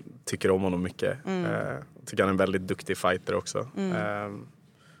 Jag tycker om honom mycket. Tycker han är en väldigt duktig fighter också.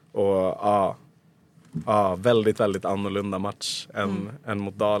 Och väldigt, väldigt annorlunda match än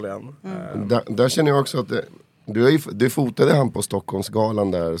mot Dahl-Aw. Där känner jag också att du fotade han på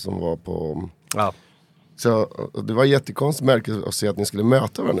Stockholmsgalan där som var på... Ja. Så det var jättekonstigt märkligt att se att ni skulle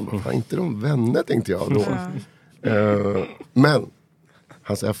möta varandra. Var inte de vänner, tänkte jag då. Men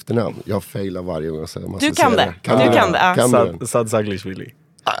hans efternamn, jag failar varje gång jag säger. Du kan det. Sad Saglishvili.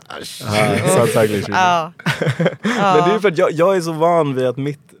 Ja. Men det är för att jag är så van vid att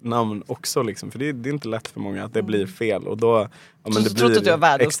mitt namn också liksom, för det är inte lätt för många att det blir fel och då det så trodde att du var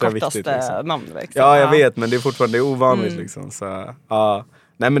världens kortaste liksom. namn liksom. Ja, jag vet, men det är fortfarande ovanligt liksom, så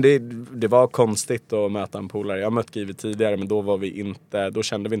nej, men det var konstigt att möta en polare. Jag har mött Givi tidigare, men då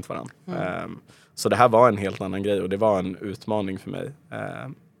kände vi inte varandra. Så det här var en helt annan grej och det var en utmaning för mig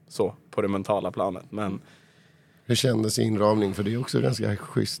så på det mentala planet. Men hur kändes inramning? För det är också ganska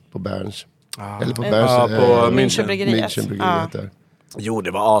schysst på Berns. Eller på på Münchenbryggeriet där. Jo,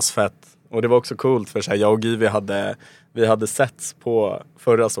 det var asfett. Och det var också coolt för så här, jag och Givi vi hade setts på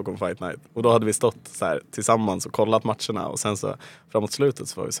förra Sthlm Fight Night. Och då hade vi stått så här, tillsammans och kollat matcherna. Och sen så framåt slutet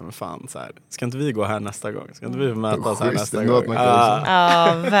så var vi som fan så här, ska inte vi gå här nästa gång? Ska inte vi mötas här nästa gång?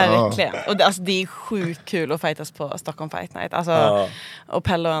 Ja, verkligen. Och det är sjukt kul att fightas på Sthlm Fight Night. Alltså, och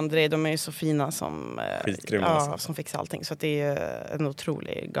Pelle och André, de är ju så fina som som fixar allting. Så att det är en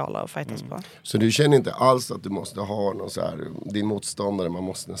otrolig gala att fightas på. Så du känner inte alls att du måste ha någon så här, din motståndare, man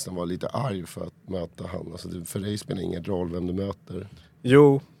måste nästan vara lite arg för att möta han. Alltså, för dig spelar ingen roll vem du möter.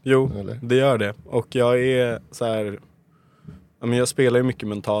 Jo, eller? Det gör det. Och jag är så här, jag spelar ju mycket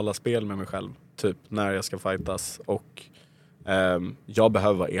mentala spel med mig själv. Typ när jag ska fightas. Och jag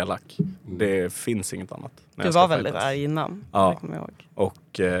behöver vara elak. Det finns inget annat. Du var väldigt arg innan. Ja.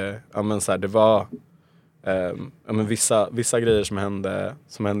 Och så här, det var vissa grejer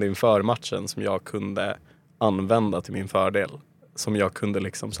som hände inför matchen som jag kunde använda till min fördel. Som jag kunde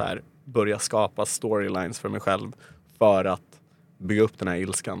liksom så här börja skapa storylines för mig själv för att bygga upp den här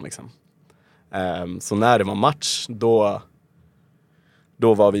ilskan liksom. Så när det var match då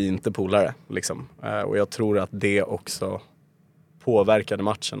var vi inte polare liksom. Och jag tror att det också påverkade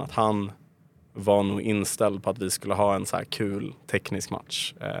matchen, att han var nog inställd på att vi skulle ha en så här kul teknisk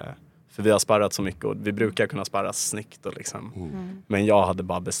match. För vi har sparrat så mycket och vi brukar kunna sparra snyggt och liksom. Men jag hade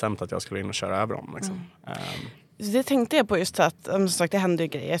bara bestämt att jag skulle in och köra över dem liksom. Det tänkte jag på just att som sagt, det hände ju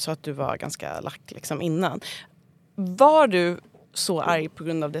grejer så att du var ganska lack liksom innan. Var du så arg på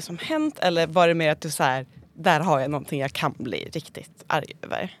grund av det som hänt, eller var det mer att du så här, där har jag någonting jag kan bli riktigt arg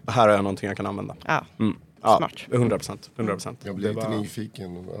över? Här har jag någonting jag kan använda. Ja, smart. 100%. Jag blir lite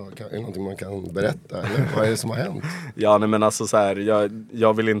nyfiken. Är det någonting man kan berätta? Eller vad är det som har hänt? Ja, nej, men alltså så här,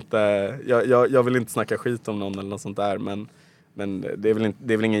 jag vill inte snacka skit om någon eller något sånt där, men det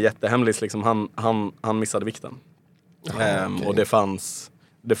är väl ingen jättehemlis liksom. Han missade vikten. Okay. Och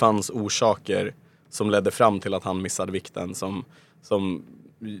det fanns orsaker som ledde fram till att han missade vikten som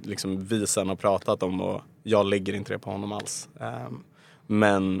liksom vi sen har pratat om, och jag lägger inte det på honom alls.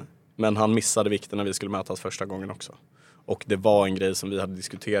 Men han missade vikten när vi skulle mötas första gången också. Och det var en grej som vi hade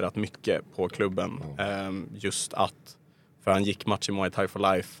diskuterat mycket på klubben. Just att, för han gick match i Muay Thai for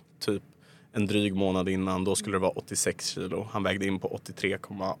Life typ en dryg månad innan. Då skulle det vara 86 kilo. Han vägde in på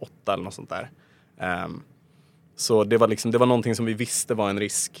 83,8 eller något sånt där. Så det var någonting som vi visste var en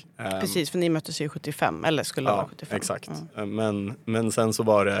risk. Precis, för ni möttes ju 75, eller skulle vara 75. Exakt. Men sen så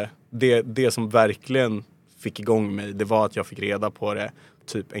var det som verkligen fick igång mig, det var att jag fick reda på det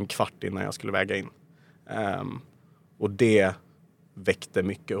typ en kvart innan jag skulle väga in. Och det väckte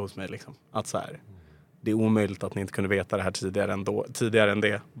mycket hos mig liksom. Att så här, det är omöjligt att ni inte kunde veta det här tidigare än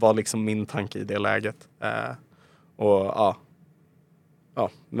det var liksom min tanke i det läget.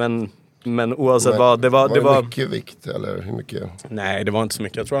 Men oavsett vad det var mycket vikt, eller hur mycket? Nej, det var inte så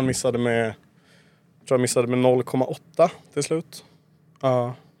mycket. Jag tror han missade med 0,8 till slut.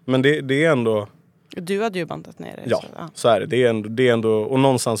 Men det är ändå. Du hade ju bantat ner det. Ja, så är det. Det är ändå, och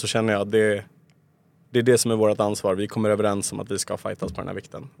någonstans så känner jag att det är det som är vårt ansvar. Vi kommer överens om att vi ska fightas på den här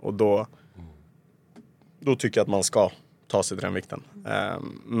vikten. Och då tycker jag att man ska ta sig till den vikten.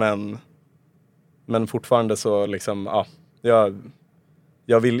 Men fortfarande så liksom,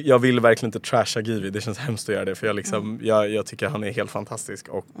 jag vill verkligen inte trasha Givi. Det känns hemskt att göra det. För jag tycker han är helt fantastisk.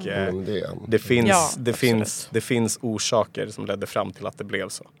 Och det finns orsaker som ledde fram till att det blev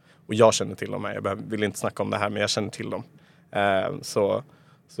så. Och jag känner till dem. Jag vill inte snacka om det här, men jag känner till dem. Så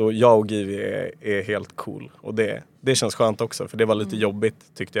jag och Givi är helt cool. Och det känns skönt också. För det var lite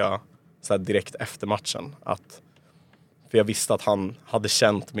jobbigt, tyckte jag, så här direkt efter matchen. För jag visste att han hade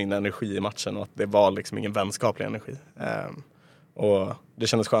känt min energi i matchen. Och att det var liksom ingen vänskaplig energi. Och det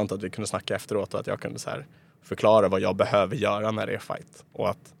kändes skönt att vi kunde snacka efteråt. Och att jag kunde så här förklara vad jag behöver göra när det är fight. Och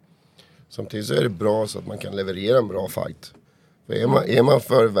att samtidigt så är det bra så att man kan leverera en bra fight. För är man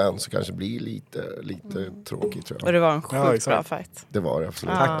för vän så kanske det blir lite tråkigt, tror jag. Och det var en sjukt bra fight. Det var det,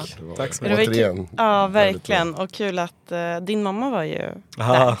 absolut. Tack så mycket. Återigen. Ja, verkligen. Och kul att din mamma var ju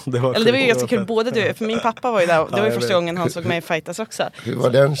där. Det var ju ganska kul, både du, för min pappa var ju där. Det var ju första gången han såg mig fightas också. Hur var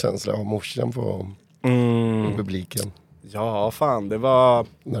den känslan av morsan på publiken? Ja, fan, det var...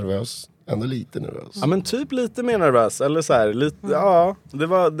 Nervös? Ändå lite nervös. Ja, men typ lite mer nervös. Eller så här, lite, ja, det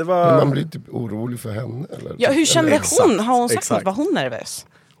var... Men man blir typ orolig för henne, eller? Ja, hur kände Exakt, hon? Har hon sagt exakt. något? Var hon nervös?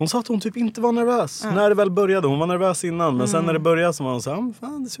 Hon sa att hon typ inte var nervös. När det väl började, hon var nervös innan. Men sen när det började så var hon så här,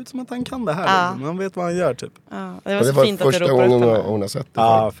 fan, det ser ut som att han kan det här. Liksom. Han vet vad han gör typ. Ja, Det det var så var fint att du första ropade upp gången henne. hon har sett det.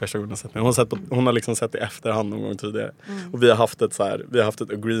 Ja, första gången jag har sett det. Hon har liksom sett det i efterhand någon gång tidigare. Och vi har haft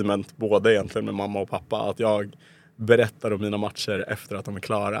ett agreement både egentligen med mamma och pappa. Att jag berättar om mina matcher efter att de är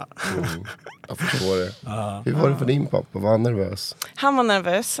klara. Jag förstår det. Hur var det för din pappa? Var han nervös? Han var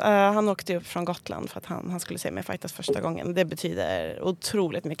nervös. Han åkte upp från Gotland för att han skulle se mig fightas första gången. Det betyder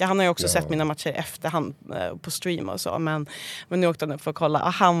otroligt mycket. Han har ju också sett mina matcher i efterhand på stream och så. Men nu åkte han upp för att kolla.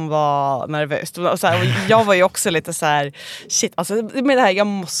 Han var nervös. Och jag var ju också lite så här, shit, alltså med det här, jag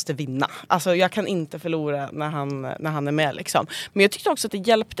måste vinna. Alltså jag kan inte förlora när han är med liksom. Men jag tyckte också att det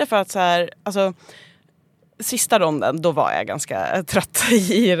hjälpte för att så här, alltså sista ronden, då var jag ganska trött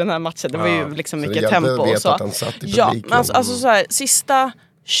i den här matchen. Det var ju liksom så mycket det tempo och så. Att han satt i ja, publiken. men alltså så här, sista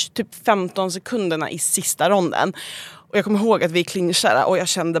typ 15 sekunderna i sista ronden. Och jag kommer ihåg att vi clinchade och jag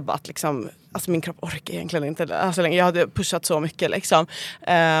kände bara att liksom, alltså min kropp orkar egentligen inte. Alltså, jag hade pushat så mycket liksom.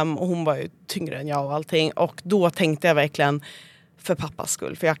 Och hon var ju tyngre än jag och allting. Och då tänkte jag verkligen för pappas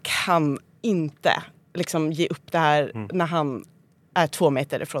skull. För jag kan inte liksom ge upp det här när han är 2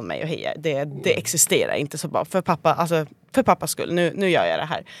 meter ifrån mig och hejar. Det existerar inte så bra. För pappas skull. Nu gör jag det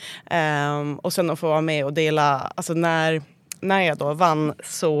här. Och sen att få vara med och dela. Alltså när jag då vann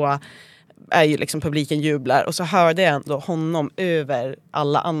så är ju liksom publiken jublar. Och så hörde jag ändå honom över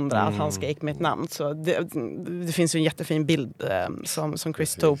alla andra att han skrek mitt namn. Så det finns ju en jättefin bild som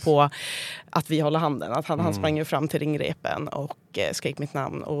Chris tog på att vi håller handen. Att han sprang ju fram till ringrepen och skrek mitt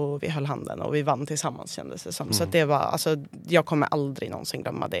namn och vi höll handen och vi vann tillsammans kändes det som. Så att det var, alltså jag kommer aldrig någonsin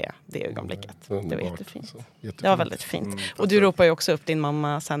glömma det ögonblicket. Det var jättefint. Alltså. Det var väldigt fint. Och du ropade ju också upp din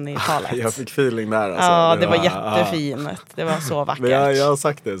mamma sen i talet. Jag fick feeling där. Alltså. Ja, det var jättefint. Det var så vackert. Men jag har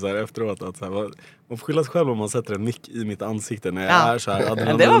sagt det så här efteråt att så här, man får skylla sig själv om man sätter en mick i mitt ansikte när jag är så här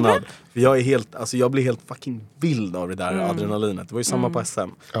adrenalinad. För jag blir helt fucking vild av det där adrenalinet. Det var ju samma på SM.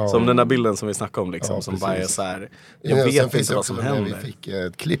 Som den där bilden som vi snackade om liksom, som bara är så här, jag vet inte vad som händer. Vi fick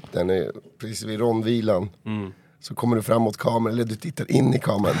ett klipp där precis vid rondvilan. Så kommer du fram mot kameran, eller du tittar in i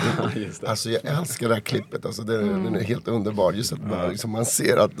kameran. Alltså jag älskar det här klippet. Alltså, den är helt underbar. Just att bara, liksom, man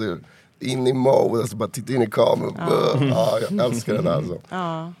ser att du är in i mode, alltså bara titta in i kameran. Jag älskar det där alltså.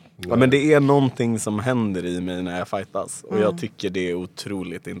 Ja, men det är någonting som händer i mig när jag fightas. Och jag tycker det är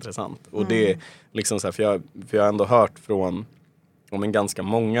otroligt intressant. Och det är liksom så här, för jag har ändå hört från ganska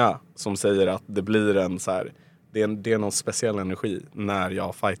många som säger att det blir en så här, det är någon speciell energi när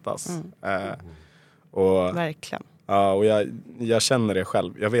jag fightas. Och, verkligen. Ja, och jag känner det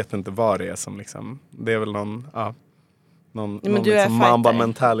själv. Jag vet inte vad det är som liksom, det är väl någon liksom mamba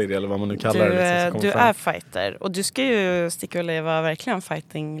mentality eller vad man nu kallar det. Liksom, du är fighter och du ska ju sticka och leva verkligen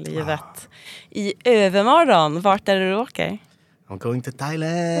fighting-livet i övermorgon. Vart är det du åker? I'm going to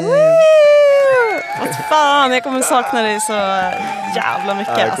Thailand! Vad fan, jag kommer sakna dig så jävla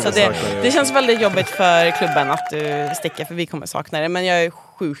mycket. Alltså det känns väldigt jobbigt för klubben att du sticker, för vi kommer sakna dig. Men jag är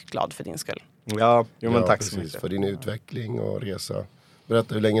sjukt glad för din skull. Ja, men tack så mycket. För din utveckling och resa.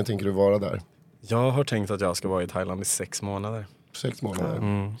 Berätta, hur länge tänker du vara där? Jag har tänkt att jag ska vara i Thailand i 6 månader. 6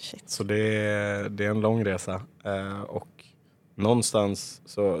 månader? Så det är en lång resa. Och någonstans,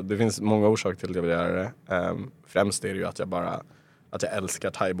 så det finns många orsaker till att jag vill göra det. Främst är det ju att jag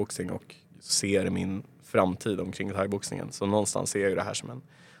älskar thaiboxning och ser min framtid omkring thaiboxningen. Så någonstans ser jag ju det här som en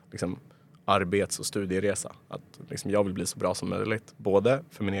liksom, arbets- och studieresa. Att liksom, jag vill bli så bra som möjligt. Både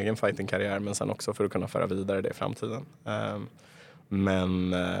för min egen fightingkarriär men sen också för att kunna föra vidare det i framtiden.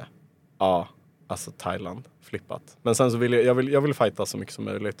 Alltså Thailand, flippat. Men sen så vill jag vill fighta så mycket som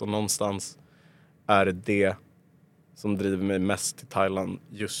möjligt. Och någonstans är det som driver mig mest till Thailand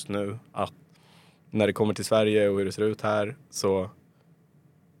just nu. Att när det kommer till Sverige och hur det ser ut här så...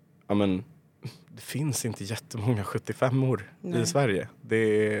 det finns inte jättemånga 75-or i Sverige. Det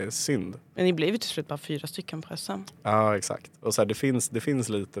är synd. Men ni blev ju till slut bara 4 stycken på SM. Ja, exakt. Och så här, det finns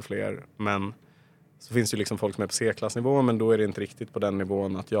lite fler, men så finns det ju liksom folk som är på C-klassnivå, men då är det inte riktigt på den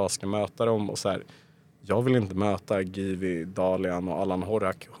nivån att jag ska möta dem. Och så här, jag vill inte möta Givi, Dahl-Aw och Allan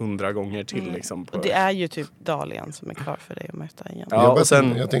Horak 100 gånger till. Liksom, Och det är ju typ Dahl-Aw som är klar för dig att möta igen. Ja, och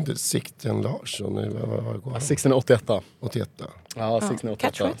sen... Jag tänkte Sthlm Larsson. Vad går han? Sthlm 88. 81. Ja, Sthlm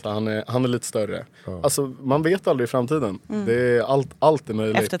 88. Right. Så han är lite större. Alltså, man vet aldrig i framtiden. Det är allt är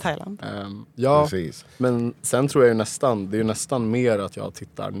möjligt. Efter Thailand. Ja, precis. men sen tror jag det är nästan mer att jag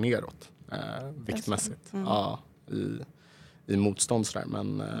tittar neråt. Viktmässigt. Ja, i motstånd sådär.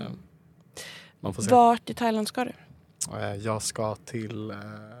 Men man får se. Vart i Thailand ska du? Jag ska till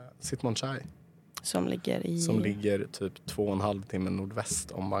Sthlm Fight. Som ligger typ 2,5 timme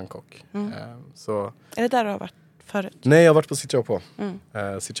nordväst om Bangkok. Är det där du har varit förut? Nej, jag har varit på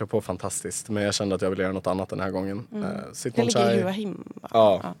Sitchao fantastiskt. Men jag kände att jag ville göra något annat den här gången. Det ligger i Hua Him.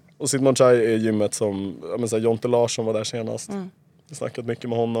 Ja. Och Sthlm Fight är gymmet som Jonte Larsson var där senast. Jag har snackat mycket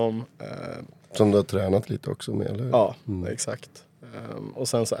med honom. Som du har tränat lite också med, eller? Ja, exakt. Och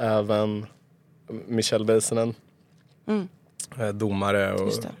sen så även Michel Väisänen. Domare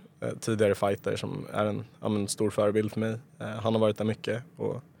och tidigare fighter som är en stor förebild för mig. Han har varit där mycket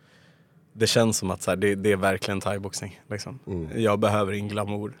och det känns som att så här, det är verkligen thaiboxning. Liksom. Jag behöver ingen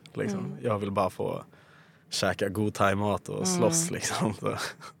glamour. Liksom. Jag vill bara få käka god thaimat och slåss. Liksom.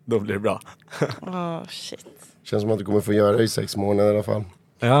 Då blir det bra. Shit. Känns som att du kommer få göra det i 6 månader i alla fall.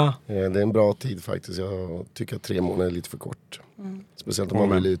 Ja. Det är en bra tid faktiskt. Jag tycker att 3 månader är lite för kort. Speciellt om man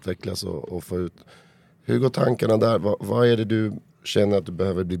vill utvecklas och få ut. Hur går tankarna där? Vad är det du känner att du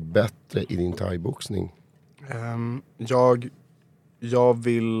behöver bli bättre i din thaiboxning? Jag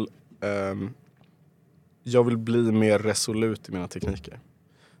vill bli mer resolut i mina tekniker.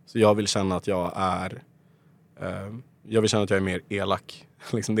 Så jag vill känna att jag är mer elak.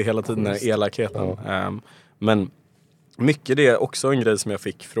 Liksom det är hela tiden den här elakheten. Men mycket det är också en grej som jag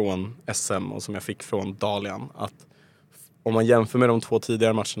fick från SM och som jag fick från Dahl-Aw. Att om man jämför med de 2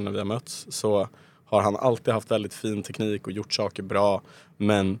 tidigare matcherna vi har mötts så har han alltid haft väldigt fin teknik och gjort saker bra.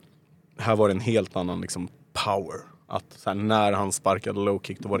 Men här var det en helt annan liksom, power. Att så här, när han sparkade low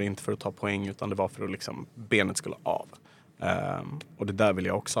kick då var det inte för att ta poäng utan det var för att liksom, benet skulle av. Och det där vill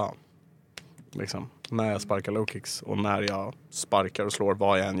jag också ha. Liksom, när jag sparkar low kicks och när jag sparkar och slår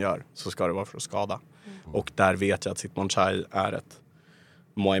vad jag än gör så ska det vara för att skada. Och där vet jag att Sthlm Fight är ett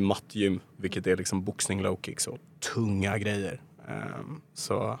Muay Mat-gym, vilket är liksom boxning low kicks och tunga grejer.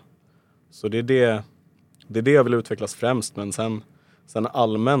 Så det är det jag vill utvecklas främst. Men sen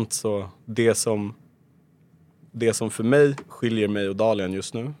allmänt så det som för mig skiljer mig och Dahl-Aw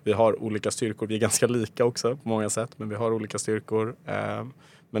just nu. Vi har olika styrkor. Vi är ganska lika också på många sätt. Men vi har olika styrkor.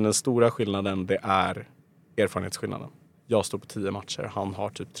 Men den stora skillnaden det är erfarenhetsskillnaden. Jag står på 10 matcher. Han har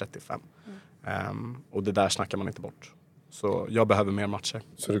typ 35. Och det där snackar man inte bort. Så jag behöver mer matcher.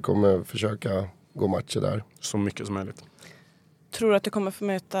 Så du kommer försöka gå matcher där? Så mycket som möjligt. Tror du att du kommer få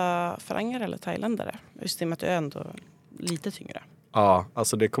möta faranger eller thailändare? Just i och med att du är ändå lite tyngre. Ja,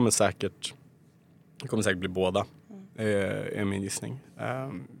 alltså det kommer säkert bli båda. Är min gissning.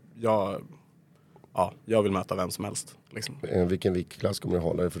 Jag vill möta vem som helst. Liksom. Vilken viktklass kommer du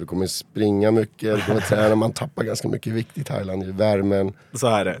hålla dig? För du kommer springa mycket, du kommer träna. Man tappar ganska mycket vikt i Thailand. I värmen, så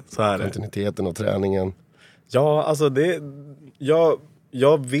är det. kontinuiteten och träningen. Ja, alltså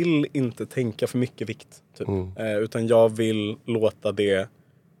jag vill inte tänka för mycket vikt. Typ. Utan jag vill låta det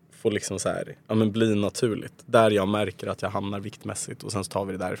få liksom så här, bli naturligt. Där jag märker att jag hamnar viktmässigt och sen så tar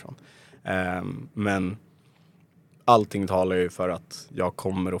vi det därifrån. Men allting talar ju för att jag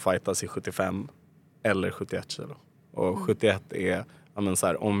kommer att fightas i 75 eller 71 kilo. Och 71 är, så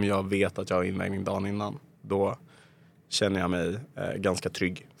här, om jag vet att jag har invägning dagen innan, då känner jag mig ganska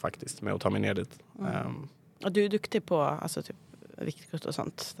trygg faktiskt med att ta mig ner dit. Och du är duktig på alltså, typ, viktkutt och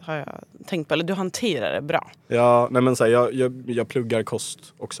sånt, har jag tänkt på. Eller du hanterar det bra. Ja, nej men så här, jag pluggar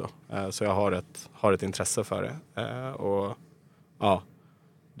kost också. Så jag har ett intresse för det. Och ja,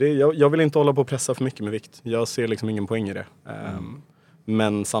 jag vill inte hålla på och pressa för mycket med vikt. Jag ser liksom ingen poäng i det.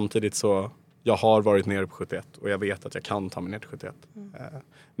 Men samtidigt så, jag har varit nere på 71 och jag vet att jag kan ta mig ner till 71.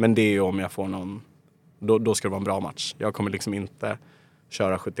 Men det är ju om jag får någon, då ska det vara en bra match. Jag kommer liksom inte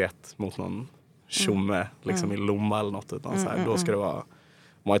köra 71 mot någon tjomme liksom i Lomma eller något, utan så här, då ska det vara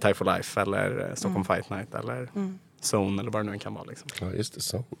Muay Thai for Life eller Sthlm Fight Night eller Zone eller vad det nu kan vara liksom. Ja, just det,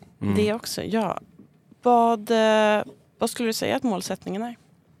 så. Det också, ja. Vad skulle du säga att målsättningen är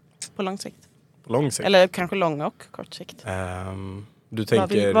på lång sikt? På lång sikt? Eller kanske lång och kort sikt. Du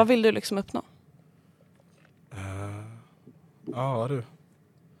tänker... Vad vill du liksom uppnå? Ja, du.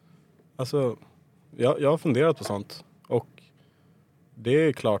 Alltså, jag har funderat på sånt. Och det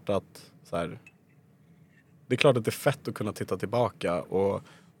är klart att så här, det är klart att det är fett att kunna titta tillbaka och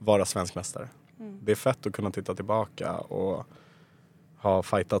vara svensk mästare. Det är fett att kunna titta tillbaka och ha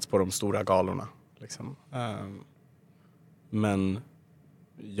fightats på de stora galorna. Liksom. Men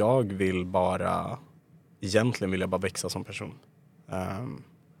egentligen vill jag bara växa som person.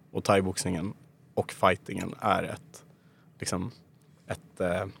 Och thaiboxningen och fightingen är ett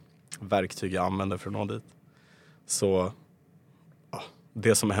verktyg jag använder för att nå dit. Så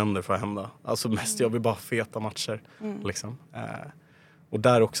det som händer får hända. Alltså mest jag vill bara feta matcher. Liksom. Och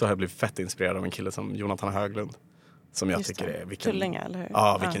där också har jag blivit fett inspirerad av en kille som Jonathan Höglund. Som jag Just tycker det. är vilken, Tullinga, eller hur?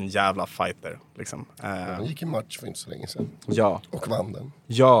 ja, vilken jävla fighter liksom. Han gick i match för inte så länge sedan. Ja. Och vann den.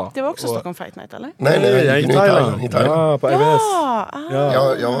 Ja. Det var också Sthlm Fight Night, eller? Nej, Jag gick i i Thailand. Thailand. Ja, på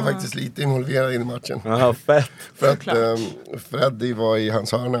RBS. Jag var faktiskt lite involverad i den matchen. Ja, fett. För att Freddy var i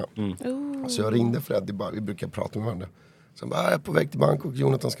hans hörna. Så jag ringde Freddy, bara, vi brukar prata med varandra. Så bara, jag är på väg till Bangkok,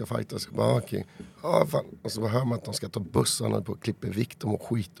 Jonathan ska fighta. Så bara, okej. Ja, fan. Och så hör man att de ska ta bussarna på och klippa vikt, de var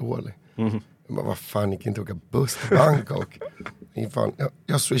skitdålig. Jag bara, vad fan, ni kan inte åka buss till Bangkok. Fan,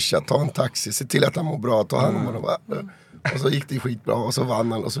 jag swishar, ta en taxi, se till att han mår bra, ta hand om honom. Och så gick det skitbra och så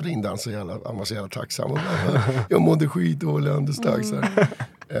vann han och så ringde han han var så jävla tacksam. Och bara, jag mådde skitdålig alldeles strax.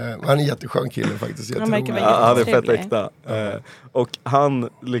 Han är en jätteskön kille faktiskt. Han verkar vara Ja, han är fett jättetrevlig. äkta. Och han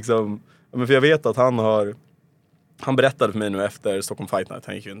liksom, men för jag vet att han berättade för mig nu efter Sthlm Fight Night,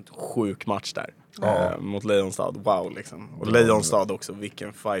 han gick ju en sjuk match där mot Lejonstad, wow liksom. Och Lejonstad också,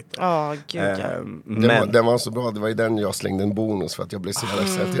 vilken fighter. Ja, gud ja. Men Den var så bra, det var ju den jag slängde en bonus för att jag blev så jävla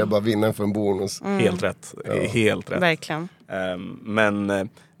exalterad. Jag bara vinna för en bonus. helt rätt, helt rätt. Verkligen.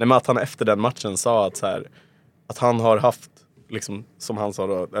 Men att han efter den matchen sa att, så här, att han har haft, liksom, som han sa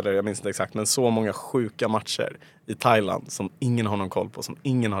då, eller jag minns inte exakt, men så många sjuka matcher i Thailand som ingen har någon koll på, som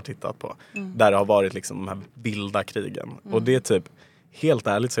ingen har tittat på. Där det har varit liksom de här vilda krigen. Och det är typ, helt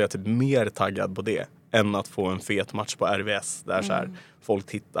ärligt så är jag typ mer taggad på det än att få en fet match på RVS där så här, folk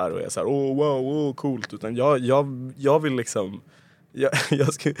tittar och är så här, wow, coolt. Utan jag vill liksom,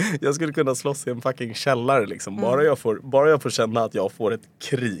 jag skulle kunna slåss i en fucking källare liksom. Bara jag får känna att jag får ett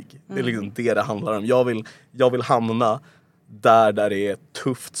krig. Det är liksom det handlar om. Jag vill hamna där det är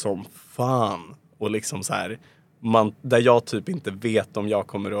tufft som fan. Och liksom så här, där jag typ inte vet om jag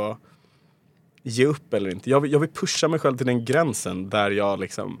kommer att ge upp eller inte. Jag vill pusha mig själv till den gränsen där jag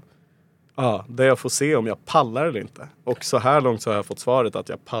liksom, där jag får se om jag pallar eller inte. Och så här långt så har jag fått svaret att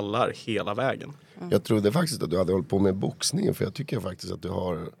jag pallar hela vägen. Jag trodde faktiskt att du hade hållit på med boxning, för jag tycker faktiskt att du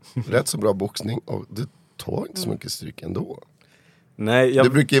har rätt så bra boxning och du tar inte så mycket stryk ändå. Nej, Du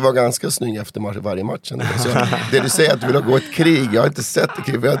brukar ju vara ganska snygg efter varje match. Så det du säger att du vill gå ett krig, jag har inte sett det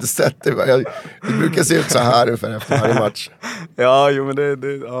krig, jag har inte sett det. Det brukar se ut så här ungefär efter varje match. Ja, jo men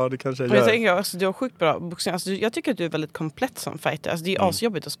det kanske jag Men jag gör. tänker också, du har sjukt bra boxning. Alltså, jag tycker att du är väldigt komplett som fighter. Alltså, det är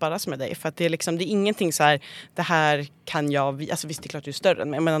asjobbigt att sparras med dig. För att det är liksom, det är ingenting så här, det här kan jag, alltså visst det är klart du är större än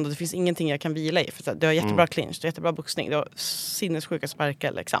mig, men ändå det finns ingenting jag kan vila i. För att du har jättebra clinch, du har jättebra boxning, du har sinnessjuka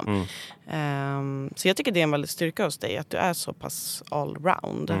sparkar liksom. Så jag tycker det är en väldigt styrka hos dig, att du är så pass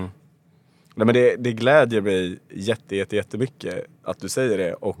allround. Nej, men det glädjer mig jättemycket att du säger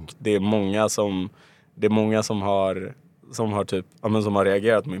det, och det är många som har typ, som har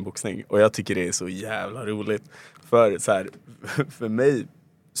reagerat på min boxning, och jag tycker det är så jävla roligt för så här, för mig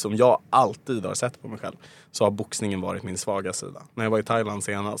som jag alltid har sett på mig själv, så har boxningen varit min svaga sida. När jag var i Thailand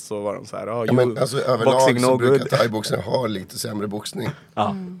senast så var de så här, Men alltså överlag boxing så no brukar good. thaiboxning ha lite sämre boxning.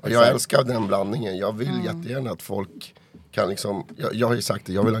 Och jag älskar den blandningen. Jag vill jättegärna att folk kan liksom, jag har ju sagt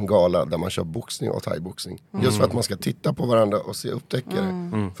det, jag vill ha en gala där man kör boxning och thaiboxning. Just för att man ska titta på varandra och se upptäcka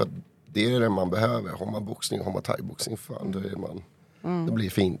det. För att det är det man behöver. Har man boxning, har man thaiboxning, fan, då är man, det blir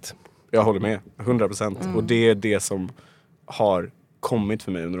fint. Jag håller med, 100%. Och det är det som har kommit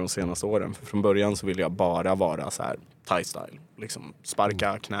för mig under de senaste åren. För från början så ville jag bara vara så här thai-style. Liksom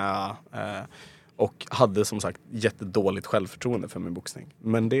sparka, knä. Och hade som sagt jättedåligt självförtroende för min boxning.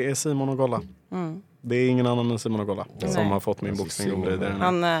 Men det är Simon och Golla. Det är ingen annan än Simon och Golla som har fått min boxning att bli där.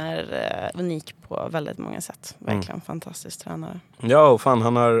 Han är unik på väldigt många sätt. Verkligen fantastisk tränare. Ja, och fan,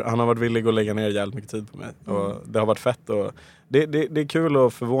 han har varit villig att lägga ner jävligt mycket tid på mig. Och det har varit fett. Och det är kul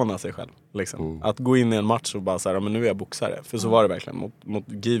att förvåna sig själv. Liksom. Att gå in i en match och bara så här, men nu är jag boxare. För så var det verkligen. Mot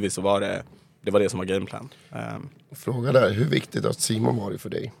Givi så var det var det som var gameplan. Fråga där, hur viktigt att Simon var det för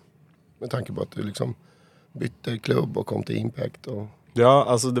dig? Med tanke på att du liksom bytte klubb och kom till Impact. Och... Ja,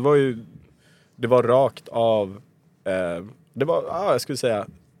 alltså det var rakt av, det var, jag skulle säga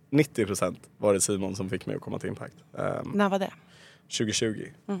 90% var det Simon som fick mig att komma till Impact. När var det? 2020.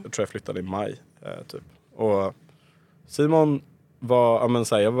 Jag tror jag flyttade i maj typ. Och Simon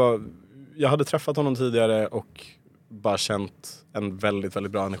var, jag hade träffat honom tidigare och bara känt en väldigt,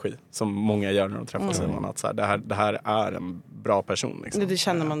 väldigt bra energi. Som många gör när de träffar Simon. Att så här, det här är en bra person. Liksom. Det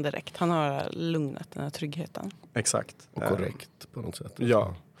känner man direkt. Han har lugnet, den här tryggheten. Exakt. Och korrekt på något sätt.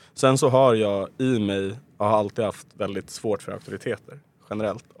 Ja. Sen så har jag i mig, jag har alltid haft väldigt svårt för auktoriteter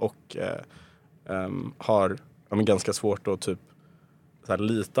generellt. Och har ganska svårt att typ så här,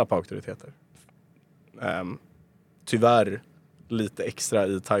 lita på auktoriteter. Tyvärr lite extra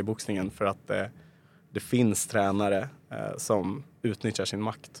i thaiboxningen för att det finns tränare som utnyttjar sin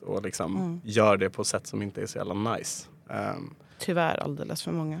makt och liksom gör det på ett sätt som inte är så jävla nice. Tyvärr alldeles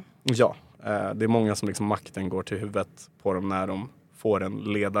för många. Ja, Det är många som liksom makten går till huvudet på dem när de får en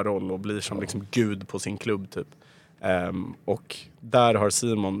ledarroll och blir som liksom gud på sin klubb typ. Och där har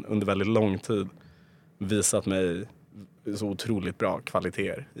Simon under väldigt lång tid visat mig så otroligt bra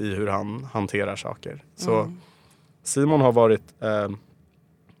kvaliteter i hur han hanterar saker. Så Simon har varit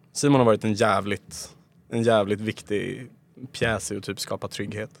en jävligt viktig pjäs i att typ skapa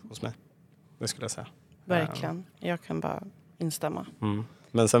trygghet hos mig. Det skulle jag säga. Verkligen. Jag kan bara instämma.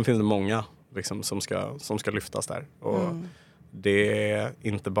 Men sen finns det många liksom, som ska lyftas där. Och det är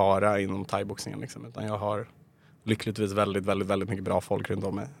inte bara inom thaiboxningen liksom, utan jag har lyckligtvis väldigt, väldigt, väldigt mycket bra folk runt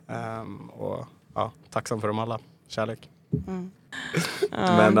om mig. Och ja, tacksam för dem alla. Kärlek.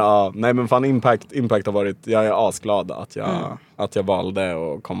 Men nej men fan Impact har varit, jag är asglad att jag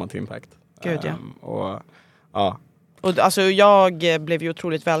valde att komma till Impact. Gud ja. Och ja. Och alltså jag blev ju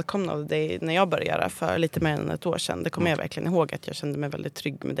otroligt välkomnad av dig när jag började för lite mer än ett år sedan. Det kommer jag verkligen ihåg att jag kände mig väldigt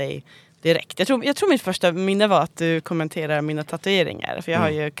trygg med dig direkt. Jag tror mitt första minne var att du kommenterar mina tatueringar. För jag har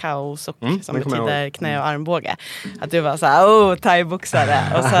ju kaos och som betyder knä och armbåge. Att du var såhär,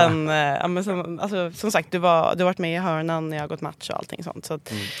 thaiboxare. Och sen, som sagt, du har varit med i hörnan när jag har gått match och allting sånt. Så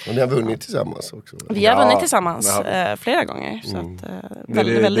att, och ni har vunnit tillsammans också. Vi har vunnit tillsammans flera gånger. Så att,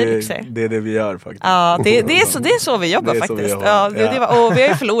 väldigt lyxigt. Det är det vi gör faktiskt. Ja, det är så vi jobbar faktiskt. Och vi har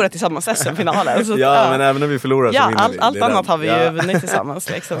ju förlorat tillsammans SM-finalen. Så, men även när vi förlorar så vinner vi. Allt annat har vi ju vunnit tillsammans.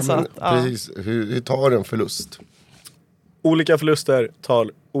 Liksom, så att, precis. Hur tar en förlust? Olika förluster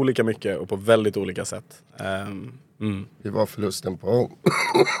tar olika mycket och på väldigt olika sätt. Det var förlusten på...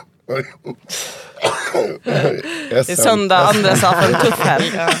 det är söndag, andra sa för en tuff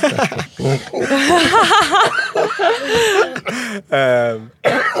helg.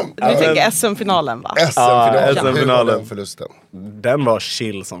 Du tänker SM-finalen va? SM-finalen. Förlusten. Den var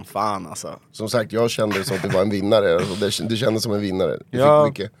chill som fan alltså. Som sagt, jag kände som att du var en vinnare. Du kände som en vinnare. Du fick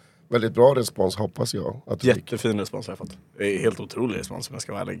mycket. Väldigt bra respons, hoppas jag. Att jättefin respons har jag fått. Det är helt otrolig respons om jag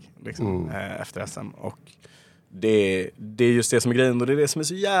ska vara ärlig. Liksom, efter SM. Och det är just det som är grejen. Och det är det som är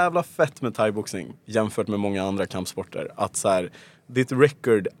så jävla fett med thaiboxning. Jämfört med många andra kampsporter. Att så här, ditt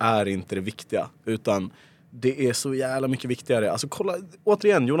record är inte det viktiga. Utan det är så jävla mycket viktigare. Alltså kolla,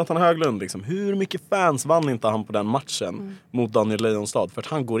 återigen, Jonathan Höglund liksom. Hur mycket fans vann inte han på den matchen mot Daniel Lejonstad? För att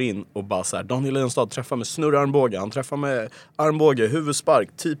han går in och bara så här, Daniel Lejonstad träffar med snurrarmbåge. Han träffar med armbåge, huvudspark,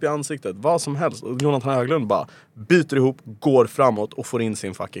 typ i ansiktet. Vad som helst. Och Jonathan Höglund bara byter ihop, går framåt och får in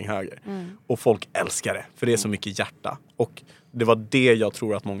sin fucking höger. Och folk älskar det. För det är så mycket hjärta. Och det var det jag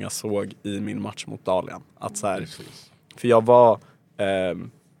tror att många såg i min match mot Dalian. Att så här, för jag var...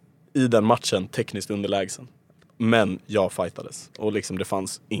 i den matchen tekniskt underlägsen. Men jag fightades. Och liksom det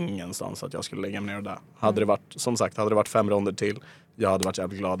fanns ingenstans att jag skulle lägga mig ner där. Hade det varit, som sagt, hade det varit 5 ronder till. Jag hade varit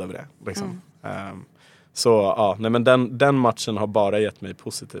jävligt glad över det. Liksom. Så ja, nej men den matchen har bara gett mig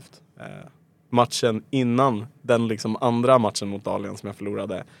positivt. Matchen innan, den liksom andra matchen mot Dalian som jag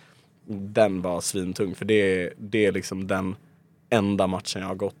förlorade. Den var svintung. För det är liksom den enda matchen jag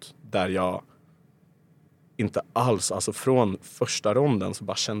har gått. Där jag inte alls, alltså från första ronden så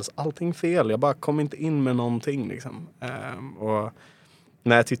bara kändes allting fel. Jag bara kom inte in med någonting liksom. Och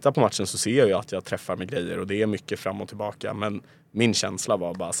när jag tittar på matchen så ser jag ju att jag träffar med grejer och det är mycket fram och tillbaka. Men min känsla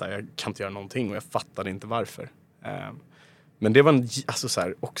var bara så här, jag kan inte göra någonting och jag fattade inte varför. Men det var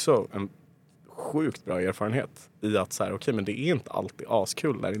också en sjukt bra erfarenhet i att så här, okej, men det är inte alltid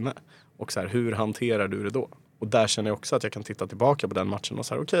askul där inne. Och så här, hur hanterar du det då? Och där känner jag också att jag kan titta tillbaka på den matchen och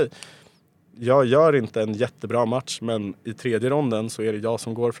så här, okej, jag gör inte en jättebra match, men i tredje ronden så är det jag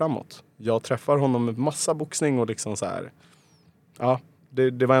som går framåt. Jag träffar honom med massa boxning och liksom så här. Ja,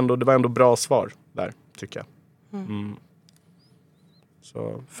 det var ändå bra svar där, tycker jag.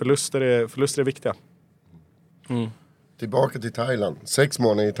 Så förluster är viktiga. Tillbaka till Thailand. 6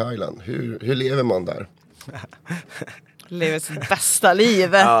 månader i Thailand. Hur lever man där? Lever sitt bästa liv.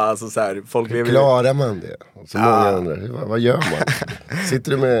 Ja, alltså så här, folk lever... Klarar man det? Så många undrar, vad gör man?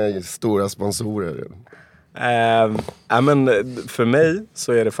 Sitter du med stora sponsorer? Men för mig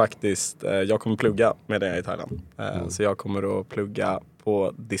så är det faktiskt, jag kommer plugga med det i Thailand. Så jag kommer att plugga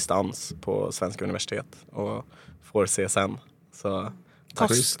på distans på svenska universitet och får se sen. Så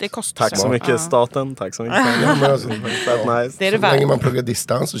det kostar. Tack så mycket staten, tack så mycket. Ja, men alltså, nice. Det är det så länge man pluggar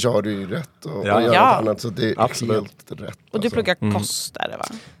distans så har du ju rätt och gör något annat, så det är helt rätt. Och du pluggar kost där, va?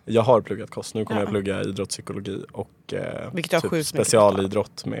 Jag har pluggat kost, nu kommer jag plugga idrottspsykologi och typ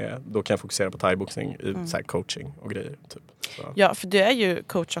specialidrott med, då kan jag fokusera på thaiboxning i så här coaching och grejer typ. Ja, för du är ju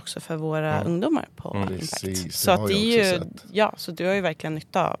coach också för våra ungdomar på Impact. Precis, Så att det är ju, sett. så du har ju verkligen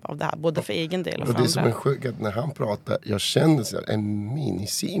nytta av det här, både för egen del och för Och det är som andra. en sjuk att när han pratar, jag känner så här, en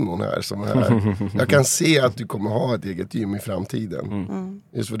mini-Simon här som är. Jag kan se att du kommer ha ett eget gym i framtiden.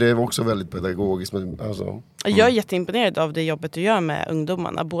 Just för det är också väldigt pedagogiskt. Alltså. Jag är jätteimponerad av det jobbet du gör med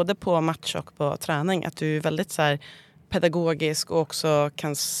ungdomarna, både på match och på träning. Att du är väldigt så här pedagogisk och också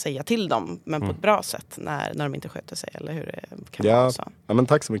kan säga till dem, men på ett bra sätt när de inte sköter sig, eller hur det kan vara så. Ja, men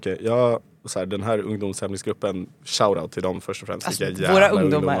tack så mycket. Den här ungdomshemligruppen, shoutout till dem först och främst. Alltså, våra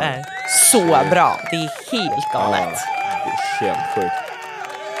ungdomar är så bra. Det är helt galet. Det är helt sjukt.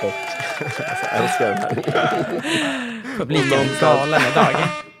 Och jag älskar den här. Publiken galen idag.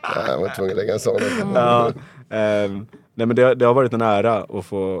 Jag var tvungen att lägga en sån. Nej, men det har varit en ära att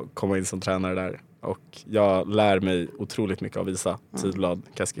få komma in som tränare där. Och jag lär mig otroligt mycket av Isa Tidblad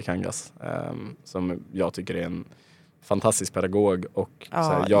Kaskekangas, som jag tycker är en fantastisk pedagog. Och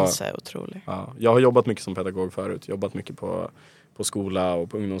Isa är otrolig. Jag har jobbat mycket som pedagog förut. Jobbat mycket på skola och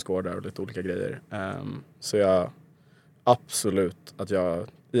på ungdomsgårdar och lite olika grejer. Så jag absolut att jag,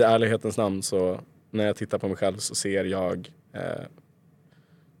 i ärlighetens namn, så när jag tittar på mig själv så ser jag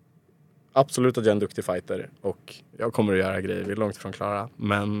absolut att jag är en duktig fighter. Och jag kommer att göra grejer, vi är långt ifrån klara.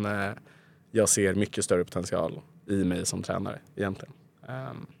 Men jag ser mycket större potential i mig som tränare egentligen.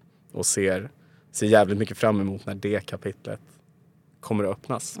 Och ser jävligt mycket fram emot när det kapitlet kommer att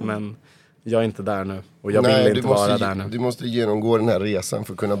öppnas. Men jag är inte där nu. Och jag vill inte vara där nu. Du måste genomgå den här resan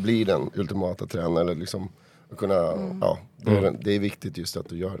för att kunna bli den ultimata tränaren. Eller liksom, kunna, det är viktigt just att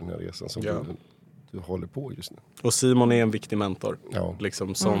du gör den här resan som du håller på just nu. Och Simon är en viktig mentor. Ja.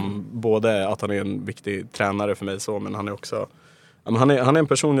 Liksom, som både att han är en viktig tränare för mig så, men han är också... Han är en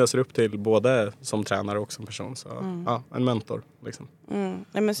person jag ser upp till både som tränare och som person. Så, en mentor. Liksom.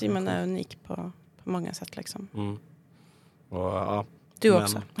 Nej, men Simon är unik på många sätt. Liksom. Och, du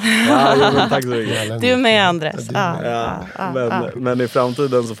också. Men tack så mycket. Du med Andres. Men i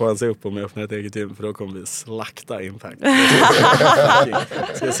framtiden så får han se upp om jag öppnar ett eget gym, för då kommer vi slakta Impact.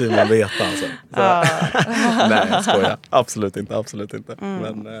 Ska Simon veta alltså. Nej, jag skojar. Absolut inte.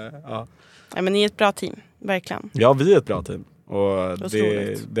 Men, Nej, men ni är ett bra team, verkligen. Ja, vi är ett bra team. Och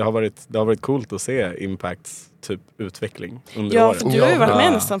det har varit coolt att se Impacts typ utveckling under året. För du har ju varit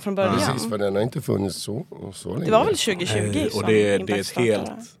med nästan från början. Precis, för den har inte funnits så länge. Det var väl 2020 och det är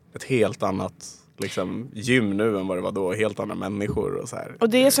ett helt annat liksom, gym nu än vad det var då. Helt andra människor och så här. Och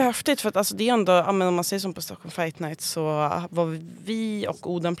det är så häftigt för att alltså, det är ändå, om man säger som på Sthlm Fight Night, så var vi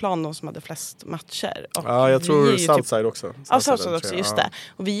och Odenplan de som hade flest matcher. Och jag tror Southside också. Southside också, just det.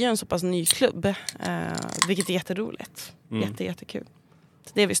 Och vi är en så pass ny klubb, vilket är jätteroligt. Jättekul.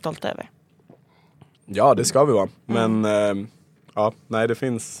 Så det är vi stolta över. Ja, det ska vi vara. Men det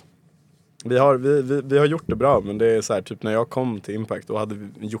finns... Vi har gjort det bra, men det är så här, typ när jag kom till Impact, då hade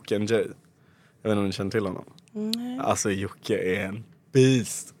vi Jocke and Jay. Jag vet inte om ni känner till honom. Alltså Jocke är en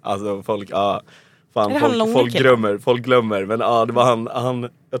beast. Alltså folk glömmer. Men det var han,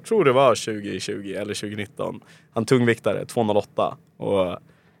 jag tror det var 2020 eller 2019. Han tungviktare, 208. Och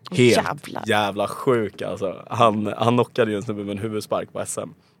helt jävla sjuk alltså. Han knockade ju en snubbe med en huvudspark på SM.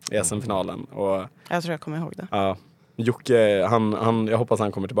 I SM-finalen. Och, jag tror jag kommer ihåg det. Ja. Jocke, jag hoppas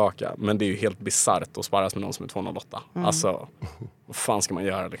han kommer tillbaka. Men det är ju helt bizarrt att sparas med någon som är 208. Alltså, vad fan ska man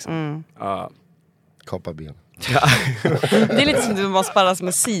göra liksom? Kappa ben. Det är lite som du måste sparas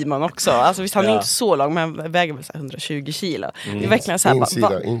med Simon också. Alltså visst, han är inte så lång, men han väger väl så 120 kilo. Det är verkligen så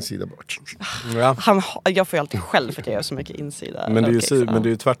här, insida bort. Jag får ju alltid själv för att jag gör så mycket insida. Men det är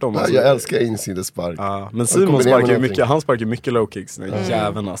ju tvärtom. Alltså. Jag älskar insidespark. Men Simon sparkar mycket, han sparkar mycket low kicks.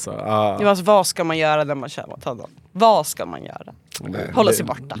 Jäveln alltså. Alltså. Vad ska man göra när man kör mot honom? Vad ska man göra? Hålla sig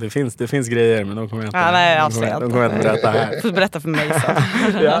borta. Det finns grejer, men de kommer jag inte berätta här. Du får berätta för mig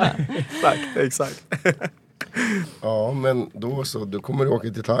sen. Ja, exakt. Ja, men då kommer du åka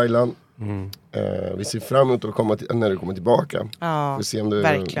till Thailand. Vi ser fram emot att komma när du kommer tillbaka. Vi se om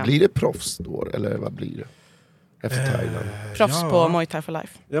blir det proffs då, eller vad blir det? Efter Thailand. Proffs på Muay Thai for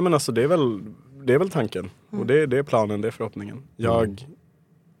Life. Ja, men alltså det är väl tanken. Och det är planen, det är förhoppningen. Jag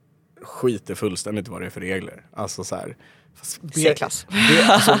skiter fullständigt vad det är för regler. Alltså så här. C-klass.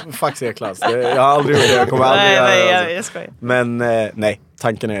 Alltså, fuck C-klass. Jag har aldrig gjort det. Jag kommer aldrig göra det. Jag skojar. Men nej,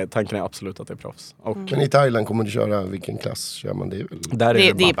 tanken är absolut att det är proffs. Men i Thailand kommer du köra, vilken klass kör man? Det är väl? Där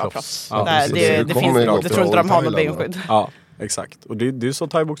är det bara proffs. Ja, det finns bra. Jag tror inte de har något benskydd. Ja, exakt. Och det är så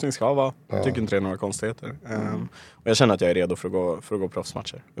thaiboxning ska vara. Jag tycker inte det är några konstigheter. Och jag känner att jag är redo för att gå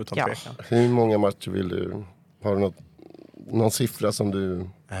proffsmatcher. Utan tvekan. Hur många matcher vill du? Har du någon siffra som du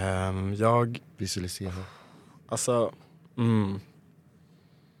visualiserar? Alltså...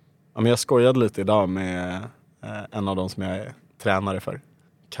 Ja, men jag skojade lite idag med En av dem som jag är tränare för.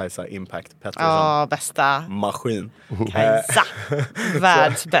 Kajsa Impact Pettersson. Ja, bästa. Maskin. Kajsa.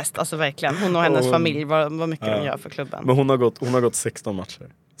 Världsbäst, alltså verkligen. Hon och hennes familj, vad mycket de gör för klubben. Men hon har gått 16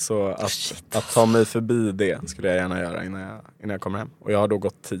 matcher. Så att ta mig förbi det skulle jag gärna göra innan jag kommer hem. Och jag har då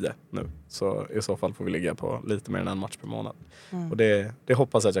gått 10 nu. Så i så fall får vi ligga på lite mer än en match per månad. Och det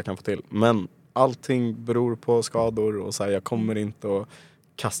hoppas jag att jag kan få till. Men allting beror på skador och så här, jag kommer inte att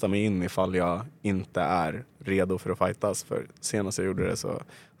kasta mig in ifall jag inte är redo för att fightas. För senast jag gjorde det så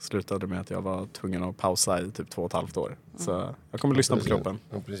slutade det med att jag var tvungen att pausa i typ 2,5 år. Så jag kommer lyssna på kroppen.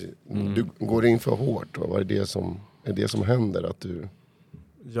 Ja, precis. Du går in för hårt. Vad är det som händer? Att du...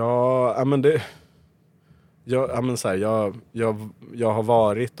 Ja, men det... Jag har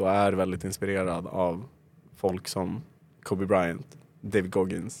varit och är väldigt inspirerad av folk som Kobe Bryant, David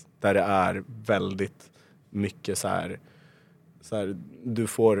Goggins. Där det är väldigt mycket så här, du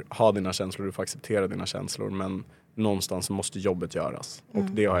får ha dina känslor, du får acceptera dina känslor, men någonstans måste jobbet göras. Och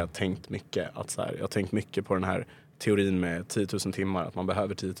det har jag tänkt mycket. Jag har tänkt mycket på den här teorin med 10 000 timmar. Att man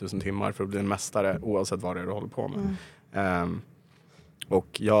behöver 10 000 timmar för att bli en mästare oavsett vad det är du håller på med. Och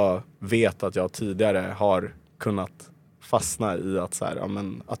jag vet att jag tidigare har kunnat fastna i att,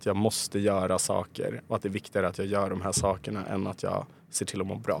 att jag måste göra saker. Och att det är viktigare att jag gör de här sakerna än att jag ser till att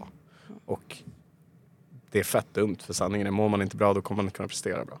må bra. Och det är fett dumt, för sanningen är, mår man inte bra då kommer man inte kunna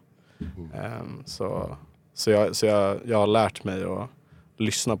prestera bra. Så jag har lärt mig att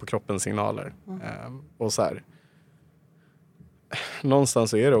lyssna på kroppens signaler. Och så här,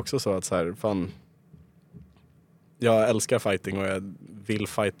 någonstans så är det också så att jag älskar fighting och jag vill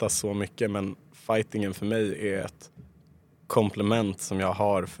fighta så mycket, men fightingen för mig är ett komplement som jag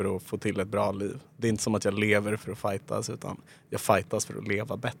har för att få till ett bra liv. Det är inte som att jag lever för att fightas, utan jag fightas för att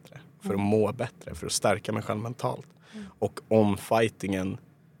leva bättre, för att må bättre, för att stärka mig själv mentalt. Och om fightingen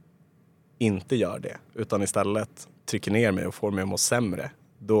inte gör det, utan istället trycker ner mig och får mig att må sämre,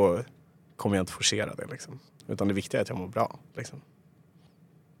 då kommer jag inte forcera det liksom. Utan det viktiga är att jag mår bra liksom.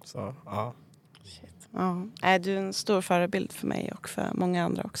 Så, ja. Ja, är du en stor förebild för mig och för många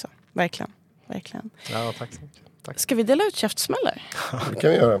andra också. Verkligen. Ja, tack så mycket. Tack. Ska vi dela ut käftsmäller? Det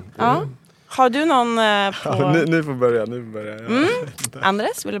kan vi göra. Ja. Har du någon på... Ja, ni får börja.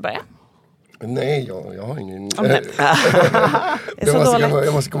 Andres, vill du börja? Nej, jag har ingen...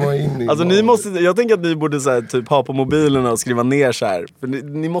 Jag måste komma in i... Alltså jag tänker att ni borde så här, typ ha på mobilerna och skriva ner så här. För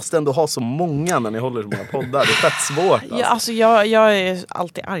ni måste ändå ha så många när ni håller så många poddar. Det är fett svårt. Alltså. Ja, alltså jag är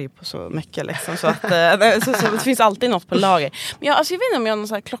alltid arg på så mycket liksom, så att så det finns alltid något på lager. Men jag vet inte om jag har någon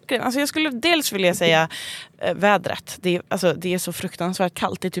så här klockren. Alltså jag skulle dels vilja säga vädret. Det är så fruktansvärt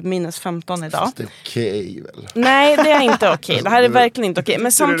kallt. Det är typ -15 idag. Fast det är okej väl? Nej, det är inte okej. Det här är verkligen inte okej.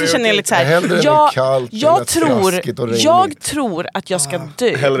 Men samtidigt känner jag lite så här. Jag tror att jag ska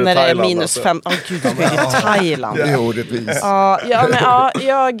dö hellre när det är Thailand, -5. Åh gud, det är i Thailand. Det är orättvist.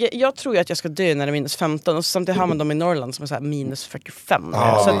 Jag tror att jag ska dö när det är -15. Och samtidigt har man dem i Norrland som är så här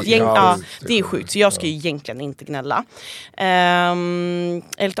 -45. Så att det är sjukt. Så jag ska ju egentligen inte gnälla. Jag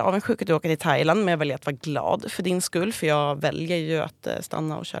är lite avundsjuk att du åker till Thailand, men jag väljer att vara glad för din skull. För jag väljer ju att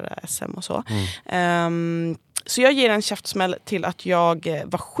stanna och köra SM och så. Så jag ger en käftsmäll till att jag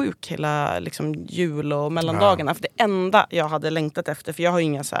var sjuk hela liksom, jul och mellandagarna. För det enda jag hade längtat efter, för jag har ju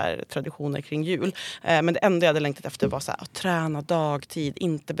inga så här traditioner kring jul, men det enda jag hade längtat efter var så här, att träna dagtid,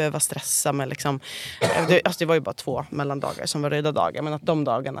 inte behöva stressa med liksom, det var ju bara 2 mellandagar som var röda dagar, men att de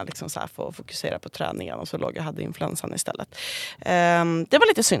dagarna liksom så här få fokusera på träningen, och så låg jag hade influensan istället. Det var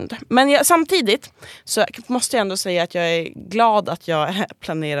lite synd, men samtidigt så måste jag ändå säga att jag är glad att jag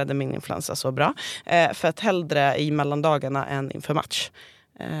planerade min influensa så bra, för att hellre i mellandagarna än inför match.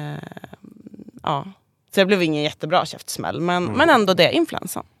 Så det blev ingen jättebra käftsmäll, men ändå det,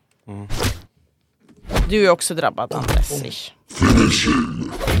 influensan. Du är också drabbad, Andres. Finish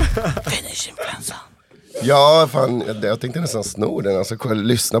influensan. Ja, fan, jag tänkte nästan sno den. Alltså,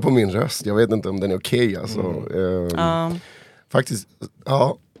 lyssna på min röst. Jag vet inte om den är okej. Alltså. Faktiskt,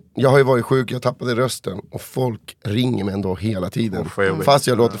 ja. Jag har ju varit sjuk, jag tappade rösten. Och folk ringer mig ändå hela tiden. Fast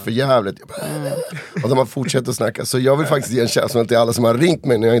jag låter för jävligt. Och de har fortsatt att snacka. Så jag vill faktiskt ge en känsla till alla som har ringt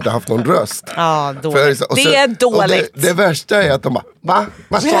mig när jag inte haft någon röst. Ja, dåligt. Det är dåligt. Det värsta är att de bara, va?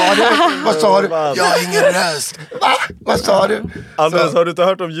 Vad sa du? Vad sa du? Jag har ingen röst. Va? Vad sa du? Andres, har du inte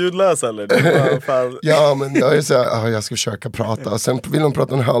hört om ljudlös eller? Ja, men jag är så här, jag ska försöka prata. Sen vill de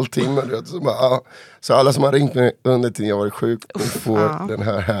prata en halvtimme. Så alla som har ringt mig under tiden jag varit sjuk får den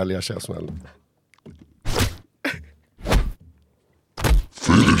här härliga känslan.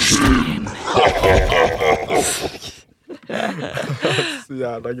 Så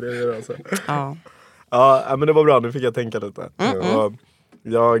jävla grejer alltså. Ja, men det var bra, nu fick jag tänka lite.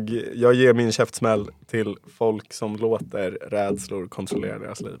 Jag ger min käftsmäll till folk som låter rädslor kontrollera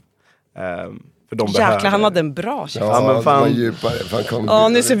deras liv. För de Jäklar, behöver... han hade en bra käft. Ja, men fan. fan. Djupare.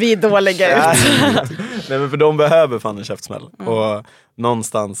 Nu ser vi dåliga ut. Nej, men för de behöver fan en käftsmäll. Och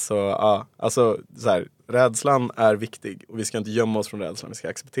någonstans så, alltså så här, rädslan är viktig. Och vi ska inte gömma oss från rädslan. Vi ska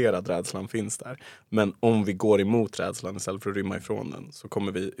acceptera att rädslan finns där. Men om vi går emot rädslan istället för att rymma ifrån den, så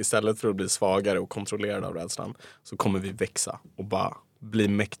kommer vi, istället för att bli svagare och kontrollerade av rädslan, så kommer vi växa och bara bli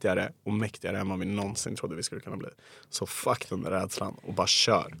mäktigare och mäktigare än vad vi någonsin trodde vi skulle kunna bli. Så fuck den där rädslan och bara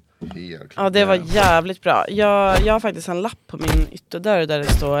kör. Ja, det var jävligt bra. Jag har faktiskt en lapp på min ytterdörr där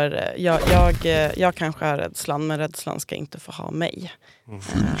det står jag kanske har rädslan, men rädslan ska inte få ha mig.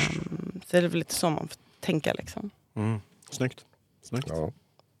 Så det är väl lite så man får tänka liksom. Snyggt. Ja.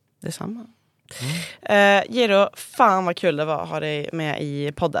 Detsamma. Yero, fan vad kul det var att ha dig med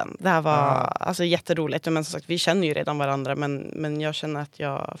i podden. Det här var alltså jätteroligt. Men som sagt, vi känner ju redan varandra, men jag känner att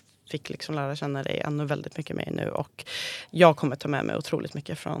jag fick liksom lära känna dig ännu väldigt mycket mer nu, och jag kommer ta med mig otroligt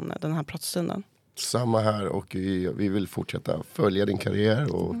mycket från den här pratstunden. Samma här, och vi vill fortsätta följa din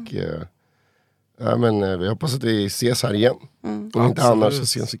karriär och vi hoppas att vi ses här igen. Om inte annars så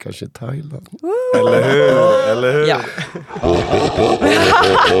ses vi kanske i Thailand. Eller hur? Ja.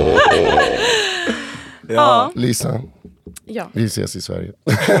 Ja. Lisa, Ja. vi ses i Sverige.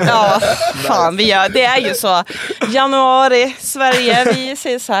 Ja, fan vi gör. Det är ju så. Januari, Sverige, vi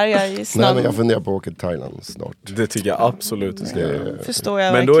ses här. Jag är snart. Nej, men jag funderar på att åka till Thailand snart. Det tycker jag absolut du ska göra. Förstår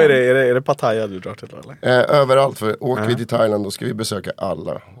jag Men då verkligen. är det Pattaya du drar till, eller? Överallt, för åker vi till Thailand då ska vi besöka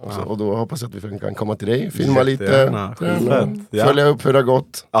alla. Och då hoppas jag att vi kan komma till dig, filma lite, Jättegärna. träna, följa upp hur det har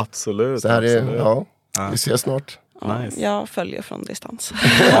gått. Absolut. Så här är, absolut. vi ses snart. Nice. Jag följer från distans.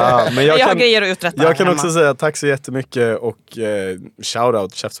 Ja, men Jag har grejer att uträtta Jag kan hemma. också säga tack så jättemycket och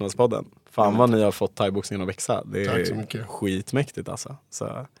shoutout Käftsmällspodden. Fan vad ni har fått thaiboxningen att växa. Det Tack så är mycket. skitmäktigt alltså.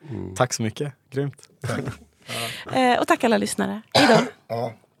 Så, tack så mycket, grymt. Och tack alla lyssnare. Hejdå.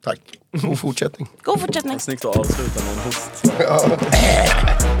 Ja, tack. God fortsättning. God fortsättning. Snyggt att avsluta med en host.